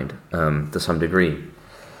story in mind to some degree.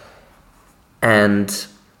 And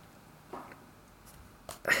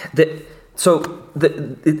I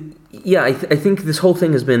think this whole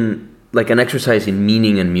thing has been like an exercise in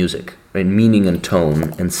meaning and music, right? Meaning and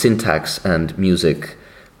tone, and syntax and music,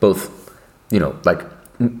 both,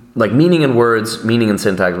 like meaning and words, meaning and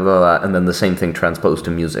syntax, blah, blah, blah, and then the same thing transposed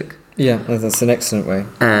to music. Yeah, that's an excellent way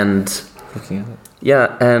and looking at it.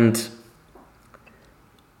 Yeah, and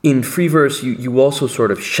in free verse, you also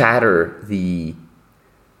sort of shatter the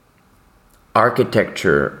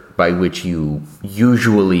architecture by which you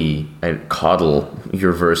usually coddle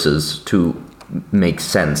your verses to make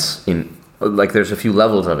sense. Like there's a few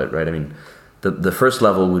levels of it, right? I mean, the first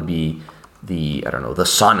level would be the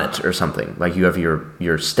sonnet or something. Like you have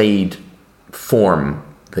your staid form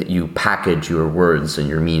that you package your words and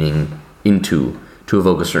your meaning into to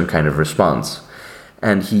evoke a certain kind of response.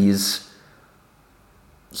 And he's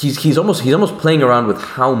almost playing around with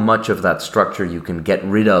how much of that structure you can get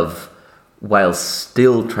rid of while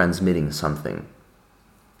still transmitting something.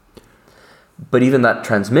 But even that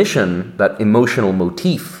transmission, that emotional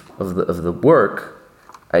motif of the work,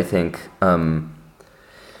 I think,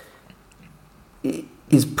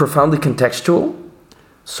 is profoundly contextual.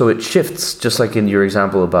 So it shifts, just like in your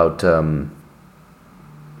example about the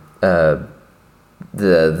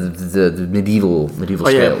medieval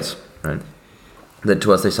scales, right? That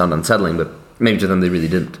to us they sound unsettling, but maybe to them they really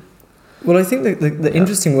didn't. Well, I think the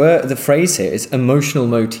interesting word, the phrase here is emotional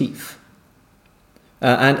motif.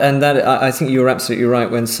 And that I think you're absolutely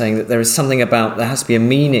right when saying that there is something about, there has to be a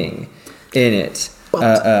meaning in it.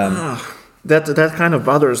 But, that kind of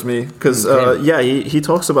bothers me because he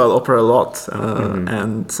talks about opera a lot,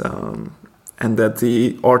 and that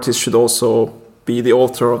the artist should also be the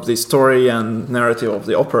author of the story and narrative of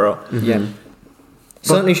the opera. Mm-hmm. Yeah,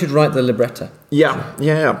 certainly should write the libretto. Yeah.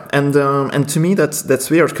 And to me that's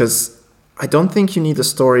weird because I don't think you need a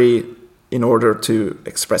story in order to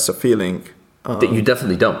express a feeling. That you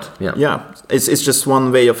definitely don't. Yeah. It's just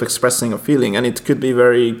one way of expressing a feeling, and it could be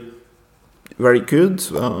very, very good.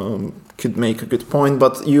 Could make a good point,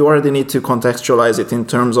 but you already need to contextualize it in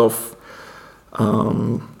terms of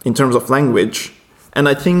language. And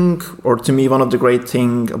I think, or to me, one of the great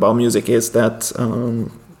thing about music is that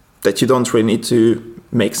you don't really need to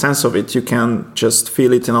make sense of it. You can just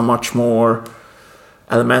feel it in a much more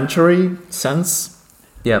elementary sense.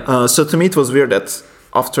 Yeah. So to me, it was weird that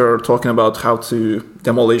after talking about how to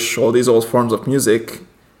demolish all these old forms of music,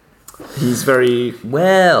 he's very...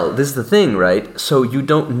 Well, this is the thing, right? So you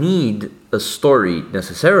don't need a story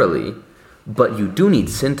necessarily, but you do need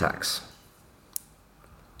syntax.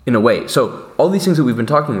 In a way. So all these things that we've been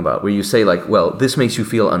talking about, where you say like, well, this makes you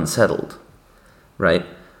feel unsettled, right?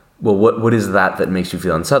 Well, what is that makes you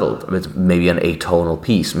feel unsettled? I mean, it's maybe an atonal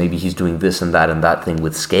piece. Maybe he's doing this and that thing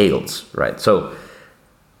with scales, right? So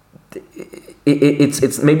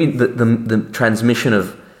it's maybe the transmission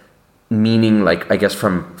of meaning, like I guess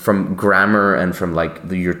from grammar and from like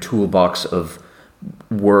your toolbox of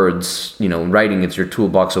words. Writing, it's your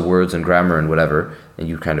toolbox of words and grammar and whatever, and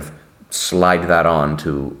you kind of slide that on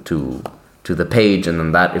to the page, and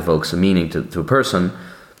then that evokes a meaning to a person.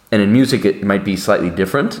 And in music, it might be slightly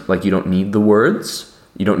different. Like you don't need the words,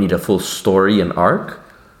 you don't need a full story and arc,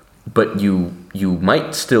 but you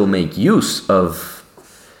might still make use of.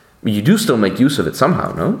 You do still make use of it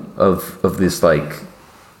somehow, no? Of this like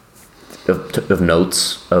of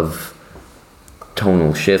notes, of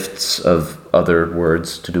tonal shifts, of other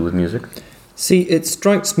words to do with music. See, it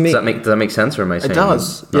strikes me. Does that make sense, or am I saying? It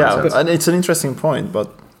does. Yeah, and it's an interesting point,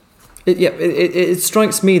 but it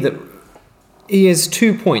strikes me that he has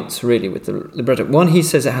 2 points really with the libretto. One, he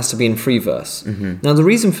says it has to be in free verse. Mm-hmm. Now, the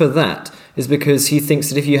reason for that is because he thinks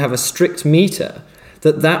that if you have a strict meter,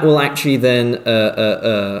 that will actually then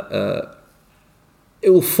it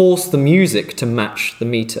will force the music to match the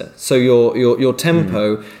meter. So your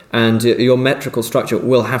tempo and your metrical structure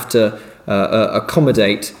will have to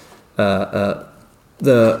accommodate the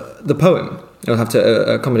poem. It'll have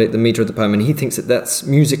to accommodate the meter of the poem, and he thinks that that's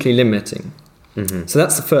musically limiting. Mm-hmm. So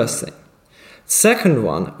that's the first thing. Second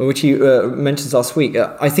one, which he mentions last week,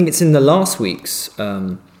 I think it's in the last week's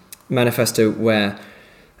manifesto, where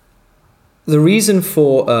the reason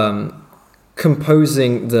for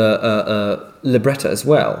composing the libretto as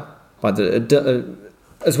well,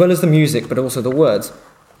 as well as the music, but also the words,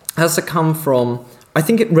 has to come from. I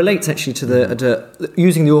think it relates actually to the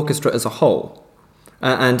using the orchestra as a whole,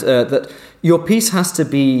 and that your piece has to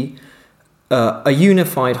be a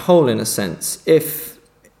unified whole in a sense. If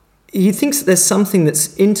he thinks that there's something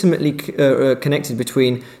that's intimately connected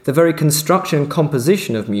between the very construction and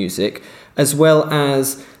composition of music, as well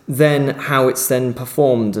as then how it's then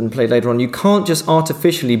performed and played later on. You can't just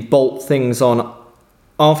artificially bolt things on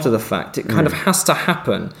after the fact. It kind of has to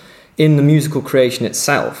happen in the musical creation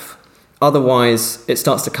itself. Otherwise, it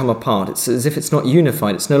starts to come apart. It's as if it's not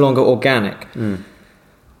unified. It's no longer organic.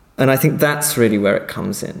 And I think that's really where it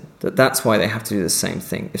comes in. That's why they have to do the same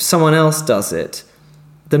thing. If someone else does it,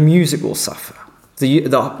 the music will suffer.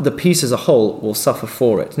 The piece as a whole will suffer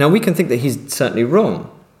for it. Now, we can think that he's certainly wrong.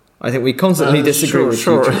 I think we constantly disagree with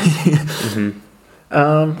futurists.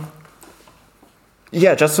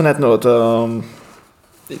 Yeah, just on that note,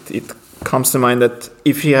 it comes to mind that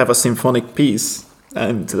if you have a symphonic piece,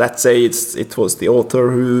 and let's say it was the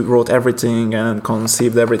author who wrote everything and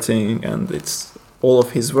conceived everything, and it's all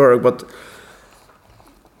of his work, but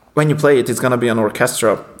when you play it, it's going to be an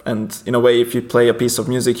orchestra. And in a way, if you play a piece of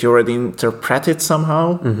music, you already interpret it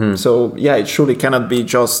somehow. So yeah, it surely cannot be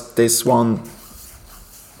just this one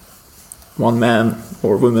man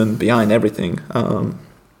or woman behind everything.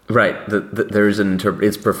 Right, there is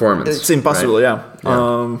it's performance. It's impossible, right?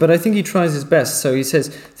 Yeah. But I think he tries his best. So he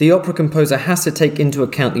says, the opera composer has to take into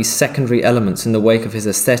account these secondary elements in the wake of his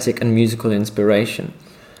aesthetic and musical inspiration.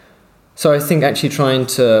 So I think actually trying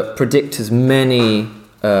to predict as many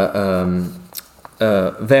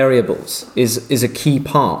variables is a key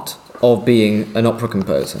part of being an opera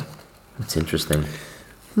composer. That's interesting.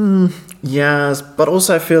 Yes, but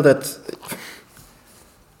also I feel that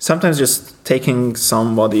sometimes just taking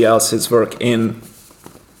somebody else's work in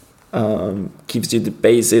gives you the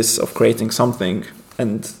basis of creating something.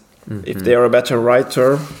 And if they are a better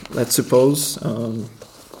writer, let's suppose,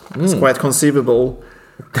 it's quite conceivable.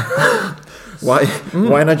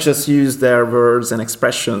 Why not just use their words and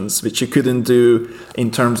expressions, which you couldn't do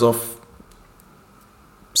in terms of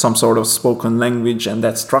some sort of spoken language and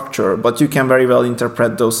that structure, but you can very well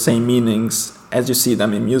interpret those same meanings as you see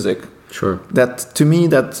them in music. Sure. That, to me,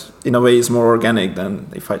 that in a way is more organic than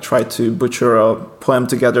if I try to butcher a poem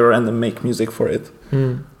together and then make music for it.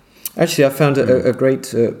 Actually, I found a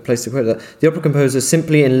great place to quote that. The opera composer,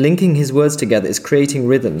 simply in linking his words together, is creating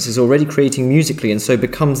rhythms, is already creating musically, and so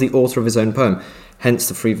becomes the author of his own poem, hence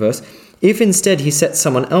the free verse. If instead he sets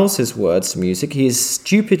someone else's words to music, he is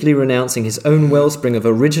stupidly renouncing his own wellspring of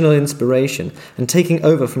original inspiration and taking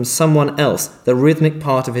over from someone else the rhythmic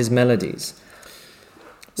part of his melodies.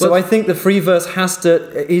 So I think the free verse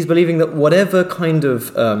he's believing that whatever kind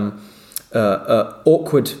of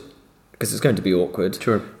awkward, because it's going to be awkward,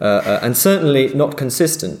 sure, and certainly not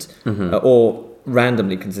consistent, or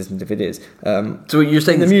randomly consistent if it is. So you're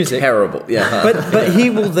saying the music terrible, yeah. But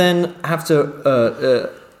he will then have to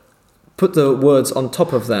put the words on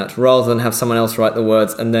top of that rather than have someone else write the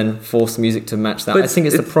words and then force the music to match that. But I think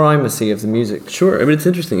it's the primacy of the music. Sure, I mean, it's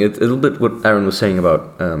interesting. It's a little bit what Aron was saying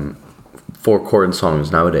about 4-chord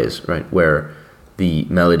songs nowadays, right? Where the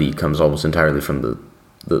melody comes almost entirely from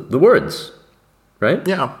the words, right?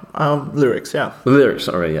 Yeah, lyrics, yeah. The lyrics,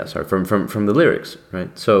 from the lyrics,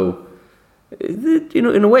 right? So,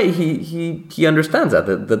 in a way, he understands that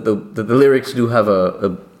the lyrics do have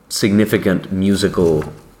a significant musical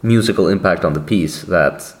impact on the piece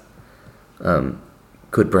that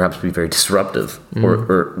could perhaps be very disruptive,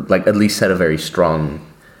 or like at least set a very strong.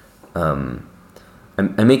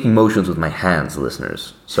 I'm making motions with my hands,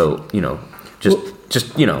 listeners. So you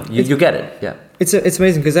get it. Yeah, it's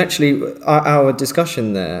amazing because actually our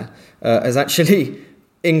discussion there has actually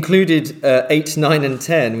included 8, 9, and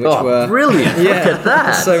 10, which were brilliant. Yeah. Look at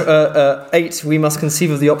that. So 8, we must conceive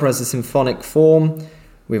of the opera as a symphonic form.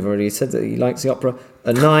 We've already said that he likes the opera.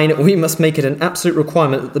 9, we must make it an absolute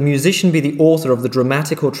requirement that the musician be the author of the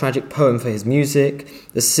dramatic or tragic poem for his music.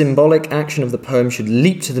 The symbolic action of the poem should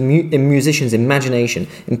leap to the musician's imagination,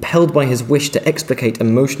 impelled by his wish to explicate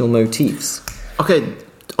emotional motifs. Okay,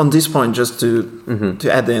 on this point, just to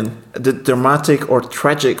add in, the dramatic or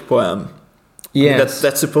tragic poem, yes.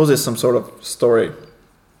 that supposes some sort of story.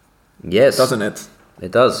 Yes. Doesn't it?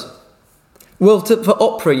 It does. Well, for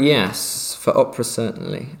opera, yes. For opera,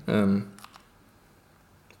 certainly.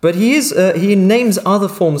 But he names other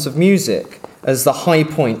forms of music as the high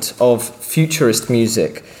point of futurist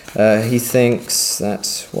music. He thinks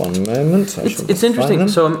that... One moment. It's interesting.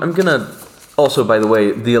 So I'm going to... Also, by the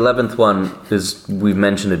way, the 11th one is... We've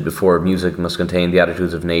mentioned it before. Music must contain the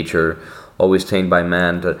attitudes of nature, always tamed by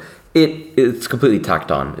man. It's completely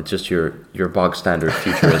tacked on. It's just your bog standard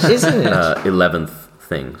futurist Isn't it? 11th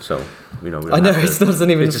thing. So, I know, it doesn't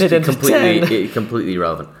even fit into 10. Completely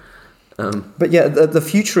irrelevant. But yeah, the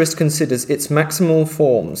futurist considers its maximal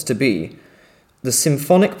forms to be the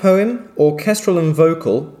symphonic poem, orchestral and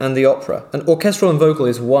vocal, and the opera. And orchestral and vocal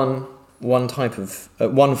is one type of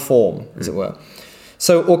one form, as it were.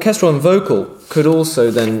 So orchestral and vocal could also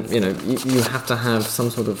then, you have to have some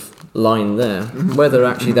sort of line there, whether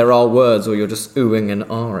actually there are words or you're just oohing and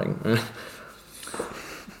ahhing.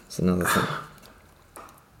 That's another thing.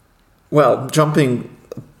 Well, jumping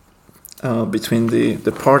between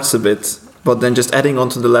the parts a bit, but then just adding on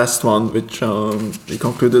to the last one, which we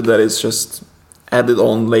concluded that it's just added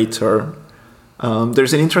on later.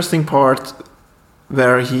 There's an interesting part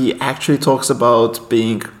where he actually talks about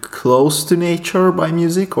being close to nature by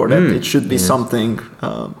music, or that it should be something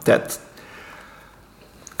that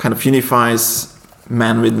kind of unifies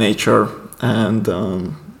man with nature, and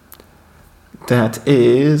that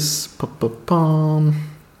is...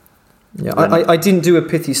 Yeah, I didn't do a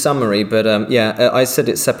pithy summary, but I said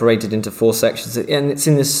it's separated into 4 sections, and it's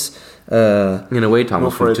in this... in a way,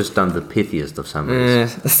 Thomas, we've just done the pithiest of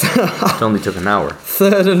summaries. It only took an hour.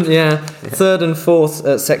 Third and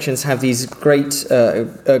fourth sections have these great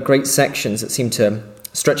sections that seem to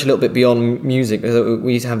stretch a little bit beyond music.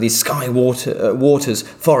 We have these sky, waters,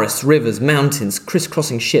 forests, rivers, mountains,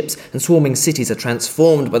 crisscrossing ships, and swarming cities are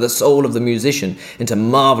transformed by the soul of the musician into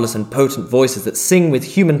marvellous and potent voices that sing with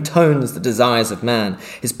human tones the desires of man,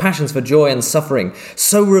 his passions for joy and suffering,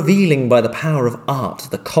 so revealing by the power of art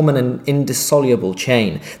the common and indissoluble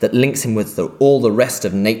chain that links him with all the rest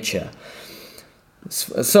of nature.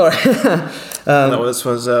 Sorry. No, this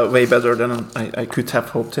was way better than I could have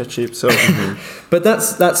hoped to achieve. So, but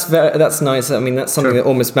that's nice. I mean, that's something that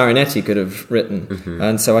almost Marinetti could have written,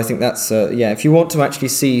 and so I think that's if you want to actually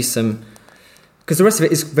see some, because the rest of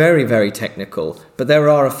it is very, very technical, but there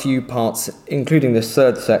are a few parts, including this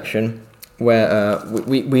third section, where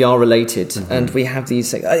we are related, and we have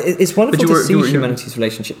these. It's wonderful to see humanity's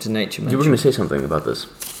relationship to nature. You were going to say something about this.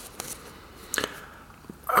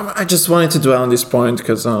 I just wanted to dwell on this point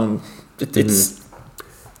because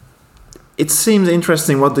it seems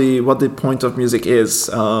interesting what the point of music is,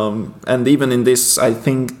 and even in this, I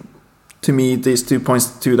think to me these 2 points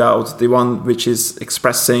stood out. The one which is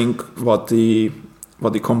expressing what the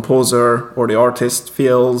composer or the artist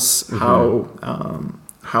feels,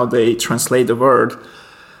 how they translate the word.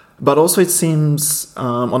 But also it seems,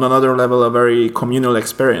 on another level, a very communal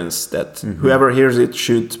experience that whoever hears it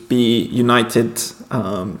should be united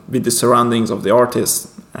with the surroundings of the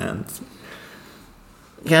artist. And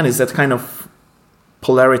again, is that kind of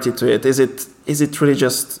polarity to it? Is it really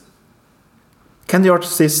just... Can the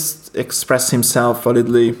artist express himself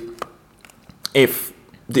validly if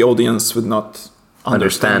the audience would not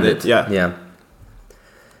understand it? Yeah.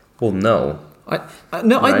 Well, no. I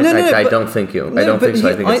don't think so. I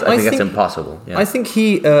think that's impossible. Yeah. I think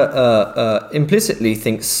he implicitly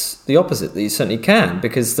thinks the opposite, that he certainly can,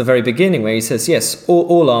 because the very beginning where he says, yes,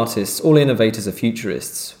 all artists, all innovators are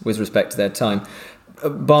futurists with respect to their time.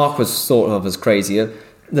 Bach was thought of as crazy.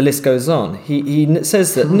 The list goes on. He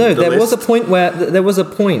says that, there was a point where...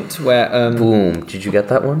 Boom. Did you get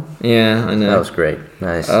that one? Yeah, I know. That was great.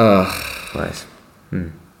 Nice. Nice.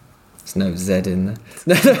 There's no Z in there.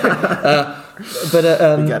 But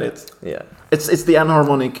you get it. Yeah, it's the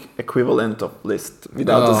anharmonic equivalent of list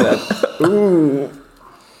without the Z. Ooh.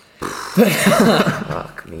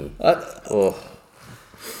 Fuck me.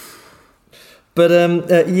 But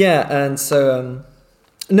and so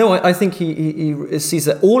I think he sees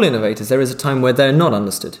that all innovators, there is a time where they're not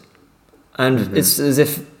understood, and it's as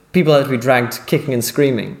if people have to be dragged kicking and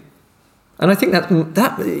screaming, and I think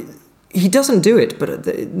that he doesn't do it, but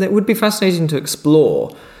it would be fascinating to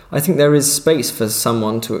explore. I think there is space for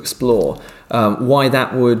someone to explore why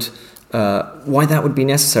that would be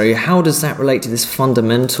necessary. How does that relate to this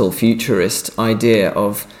fundamental futurist idea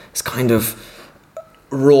of this kind of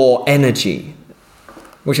raw energy,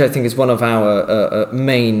 which I think is one of our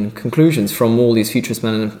main conclusions from all these futurist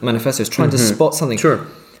manifestos, trying to spot something. Sure,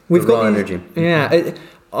 we've got raw energy. Yeah,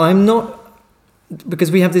 I'm not,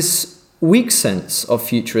 because we have this weak sense of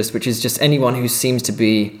futurist, which is just anyone who seems to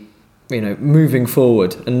be, moving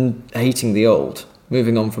forward and hating the old,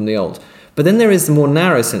 moving on from the old. But then there is the more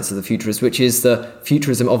narrow sense of the futurist, which is the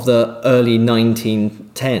futurism of the early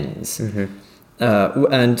 1910s.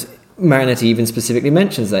 And Marinetti even specifically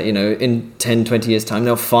mentions that, in 10, 20 years' time,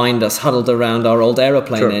 they'll find us huddled around our old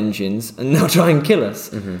aeroplane engines and they'll try and kill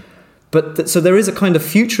us. But so there is a kind of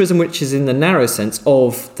futurism which is in the narrow sense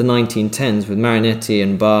of the 1910s with Marinetti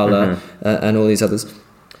and Bala and all these others.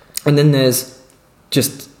 And then there's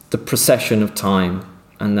just the procession of time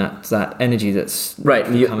and that energy that's right.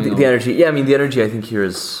 The energy. Yeah, I mean the energy. I think here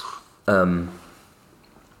is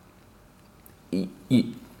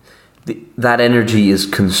that energy is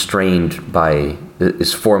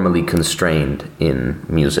formally constrained in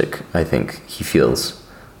music. I think he feels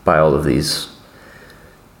by all of these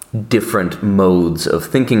different modes of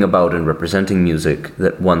thinking about and representing music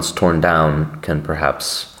that once torn down can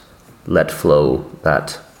perhaps let flow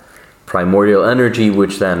that primordial energy,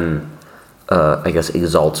 which then, I guess,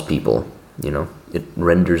 exalts people. You know, it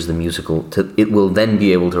renders the musical. It will then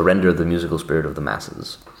be able to render the musical spirit of the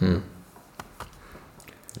masses.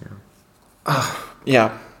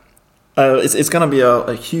 Yeah. It's gonna be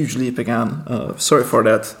a huge leap again. Sorry for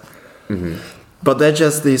that. But that's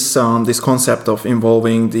just this concept of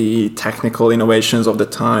involving the technical innovations of the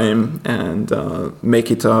time and make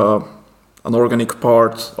it an organic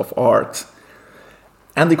part of art.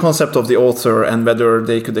 And the concept of the author and whether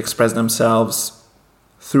they could express themselves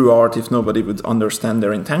through art if nobody would understand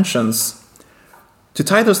their intentions. To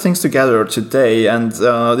tie those things together today, and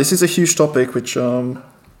this is a huge topic which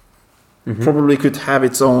probably could have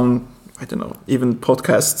its own, I don't know, even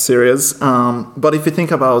podcast series. But if you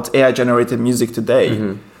think about AI-generated music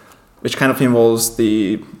today, which kind of involves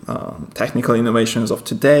the technical innovations of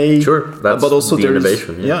today. Sure, that's but also the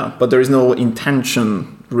innovation. Yeah, but there is no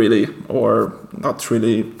intention really, or not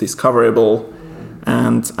really discoverable.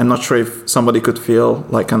 And I'm not sure if somebody could feel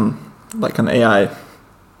like an AI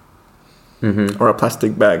or a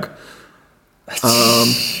plastic bag.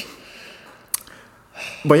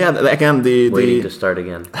 But yeah, again, waiting to start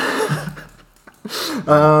again.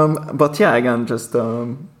 But yeah, again, just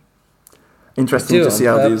interesting to see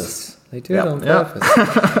how They do it on purpose.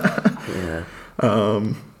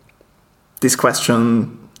 this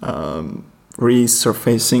question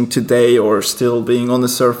resurfacing today, or still being on the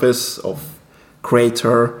surface of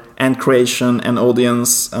creator and creation and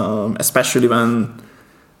audience, especially when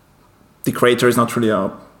the creator is not really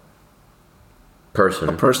a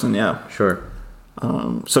person. Yeah, sure.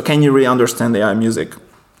 So can you really understand AI music?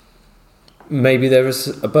 Maybe there is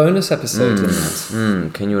a bonus episode in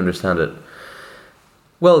that. Can you understand it?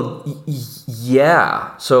 Well,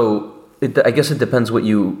 yeah. So I guess it depends what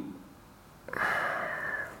you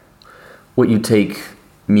take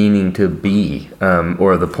meaning to be,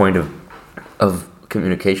 or the point of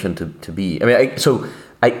communication to be. I mean,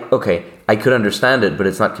 I could understand it, but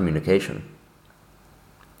it's not communication.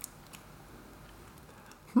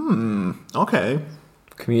 Okay.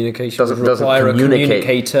 Communication Doesn't require a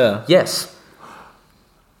communicator. Yes.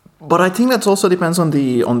 But I think that also depends on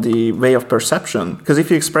the way of perception. Because if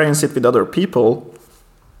you experience it with other people,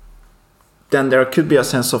 then there could be a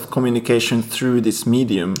sense of communication through this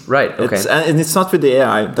medium. Right. Okay. And it's not with the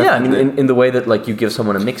AI. Definitely. Yeah. I mean, in the way that like you give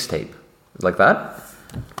someone a mixtape, like that.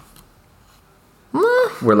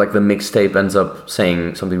 Where like the mixtape ends up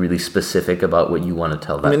saying something really specific about what you want to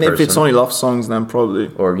tell that person. I mean, if it's only love songs, then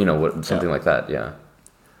probably. Or, you know, something like that, yeah.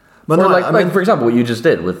 But or no, like, for example, what you just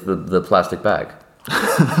did with the plastic bag.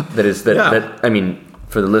 that I mean,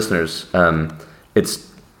 for the listeners,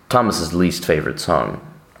 it's Thomas's least favorite song.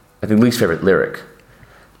 I think least favorite lyric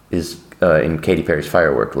is in Katy Perry's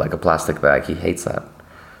Firework, like a plastic bag. He hates that.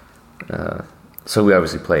 So we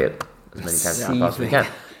obviously play it as many times as we possibly can.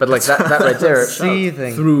 But like that right there,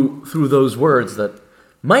 through those words that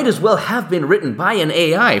might as well have been written by an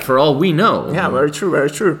AI for all we know. Yeah, very true, very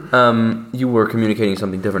true. You were communicating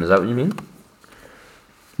something different. Is that what you mean?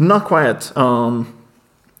 Not quite. So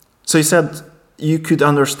you said you could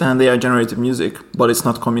understand AI-generated music, but it's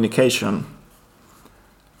not communication.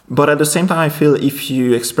 But at the same time, I feel if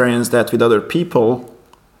you experience that with other people,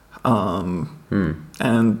 and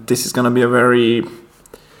this is going to be a very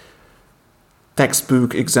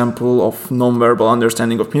textbook example of non-verbal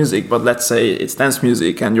understanding of music, but let's say it's dance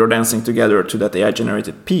music and you're dancing together to that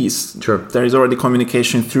AI-generated piece. Sure. There is already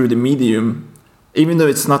communication through the medium, even though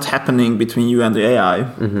it's not happening between you and the AI,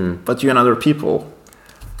 but you and other people.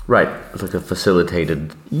 Right, it's like a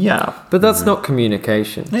facilitated. Yeah, but that's not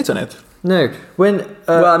communication, isn't it? No. When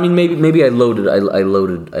well, I mean, maybe I loaded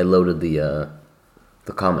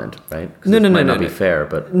the comment, right? No, it might not be fair,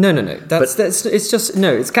 but no. That's it's just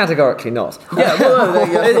no. It's categorically not. Yeah,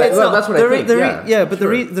 well, that's what I think. But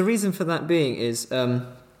sure. The reason for that being is,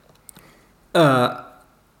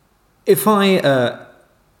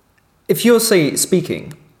 if you're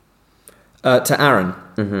speaking to Aron,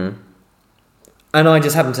 and I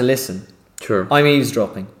just happen to listen, sure, I'm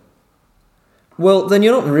eavesdropping. Well, then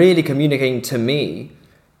you're not really communicating to me.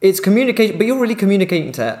 It's communication, but you're really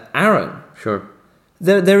communicating to Aron. Sure.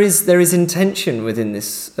 There is intention within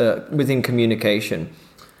this within communication.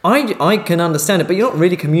 I can understand it, but you're not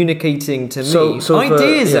really communicating to me. So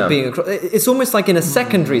ideas are being across. It's almost like in a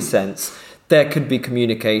secondary sense there could be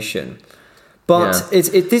communication, but this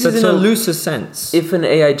is in a looser sense. If an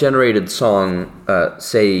AI generated song,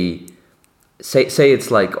 say it's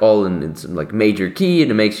like all in it's like major key and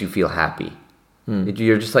it makes you feel happy,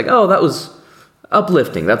 you're just like, oh, that was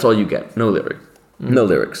Uplifting, that's all you get. No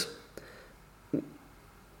lyrics.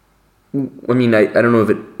 I mean, I don't know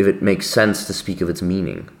if it makes sense to speak of its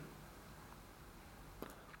meaning.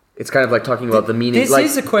 It's kind of like talking about the meaning. This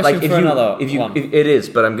is a question for another one. It is,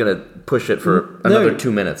 but I'm going to push it for another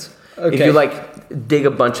 2 minutes. Okay. If you dig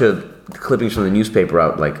a bunch of clippings from the newspaper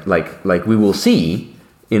out, like we will see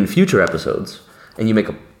in future episodes, and you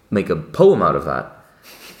make a poem out of that.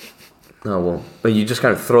 Oh well, but you just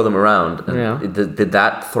kind of throw them around. And did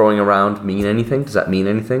that throwing around mean anything? Does that mean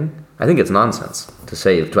anything? I think it's nonsense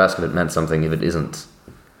to ask if it meant something if it isn't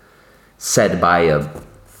said by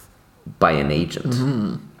an agent.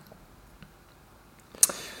 Mm-hmm.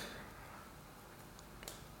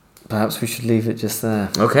 Perhaps we should leave it just there.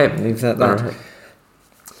 Okay. Leave that there. Right.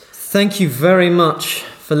 Thank you very much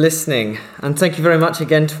for listening. And thank you very much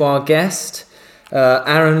again to our guest,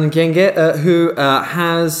 Aron Gyenge, who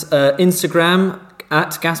has Instagram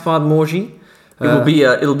at Gaspard Morgi. It'll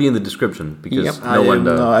be in the description because I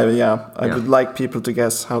would like people to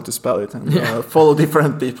guess how to spell it and follow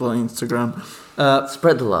different people on Instagram.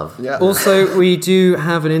 Spread the love. Yeah. Also, we do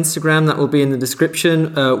have an Instagram that will be in the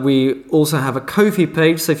description. We also have a Ko-fi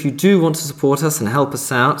page, so if you do want to support us and help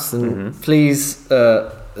us out, then please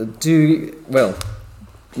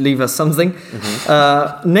leave us something.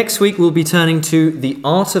 Mm-hmm. Next week, we'll be turning to The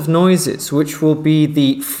Art of Noises, which will be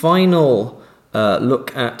the final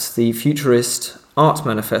look at the futurist art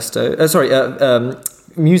manifesto.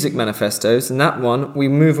 Music manifestos. In that one, we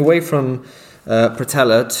move away from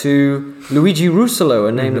Pratella to Luigi Russolo,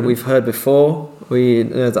 a name that we've heard before. We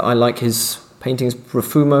know that I like his paintings,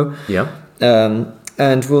 Profumo. Yeah.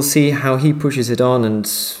 And we'll see how he pushes it on, and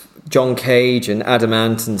John Cage and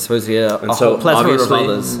Adamant and supposedly a whole plethora of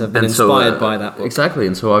others have been inspired by that book. Exactly,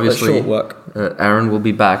 and so obviously short work. Aron will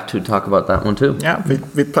be back to talk about that one too. Yeah,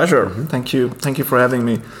 with pleasure. Thank you for having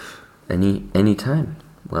me. Any time.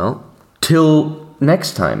 Well, till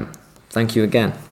next time. Thank you again.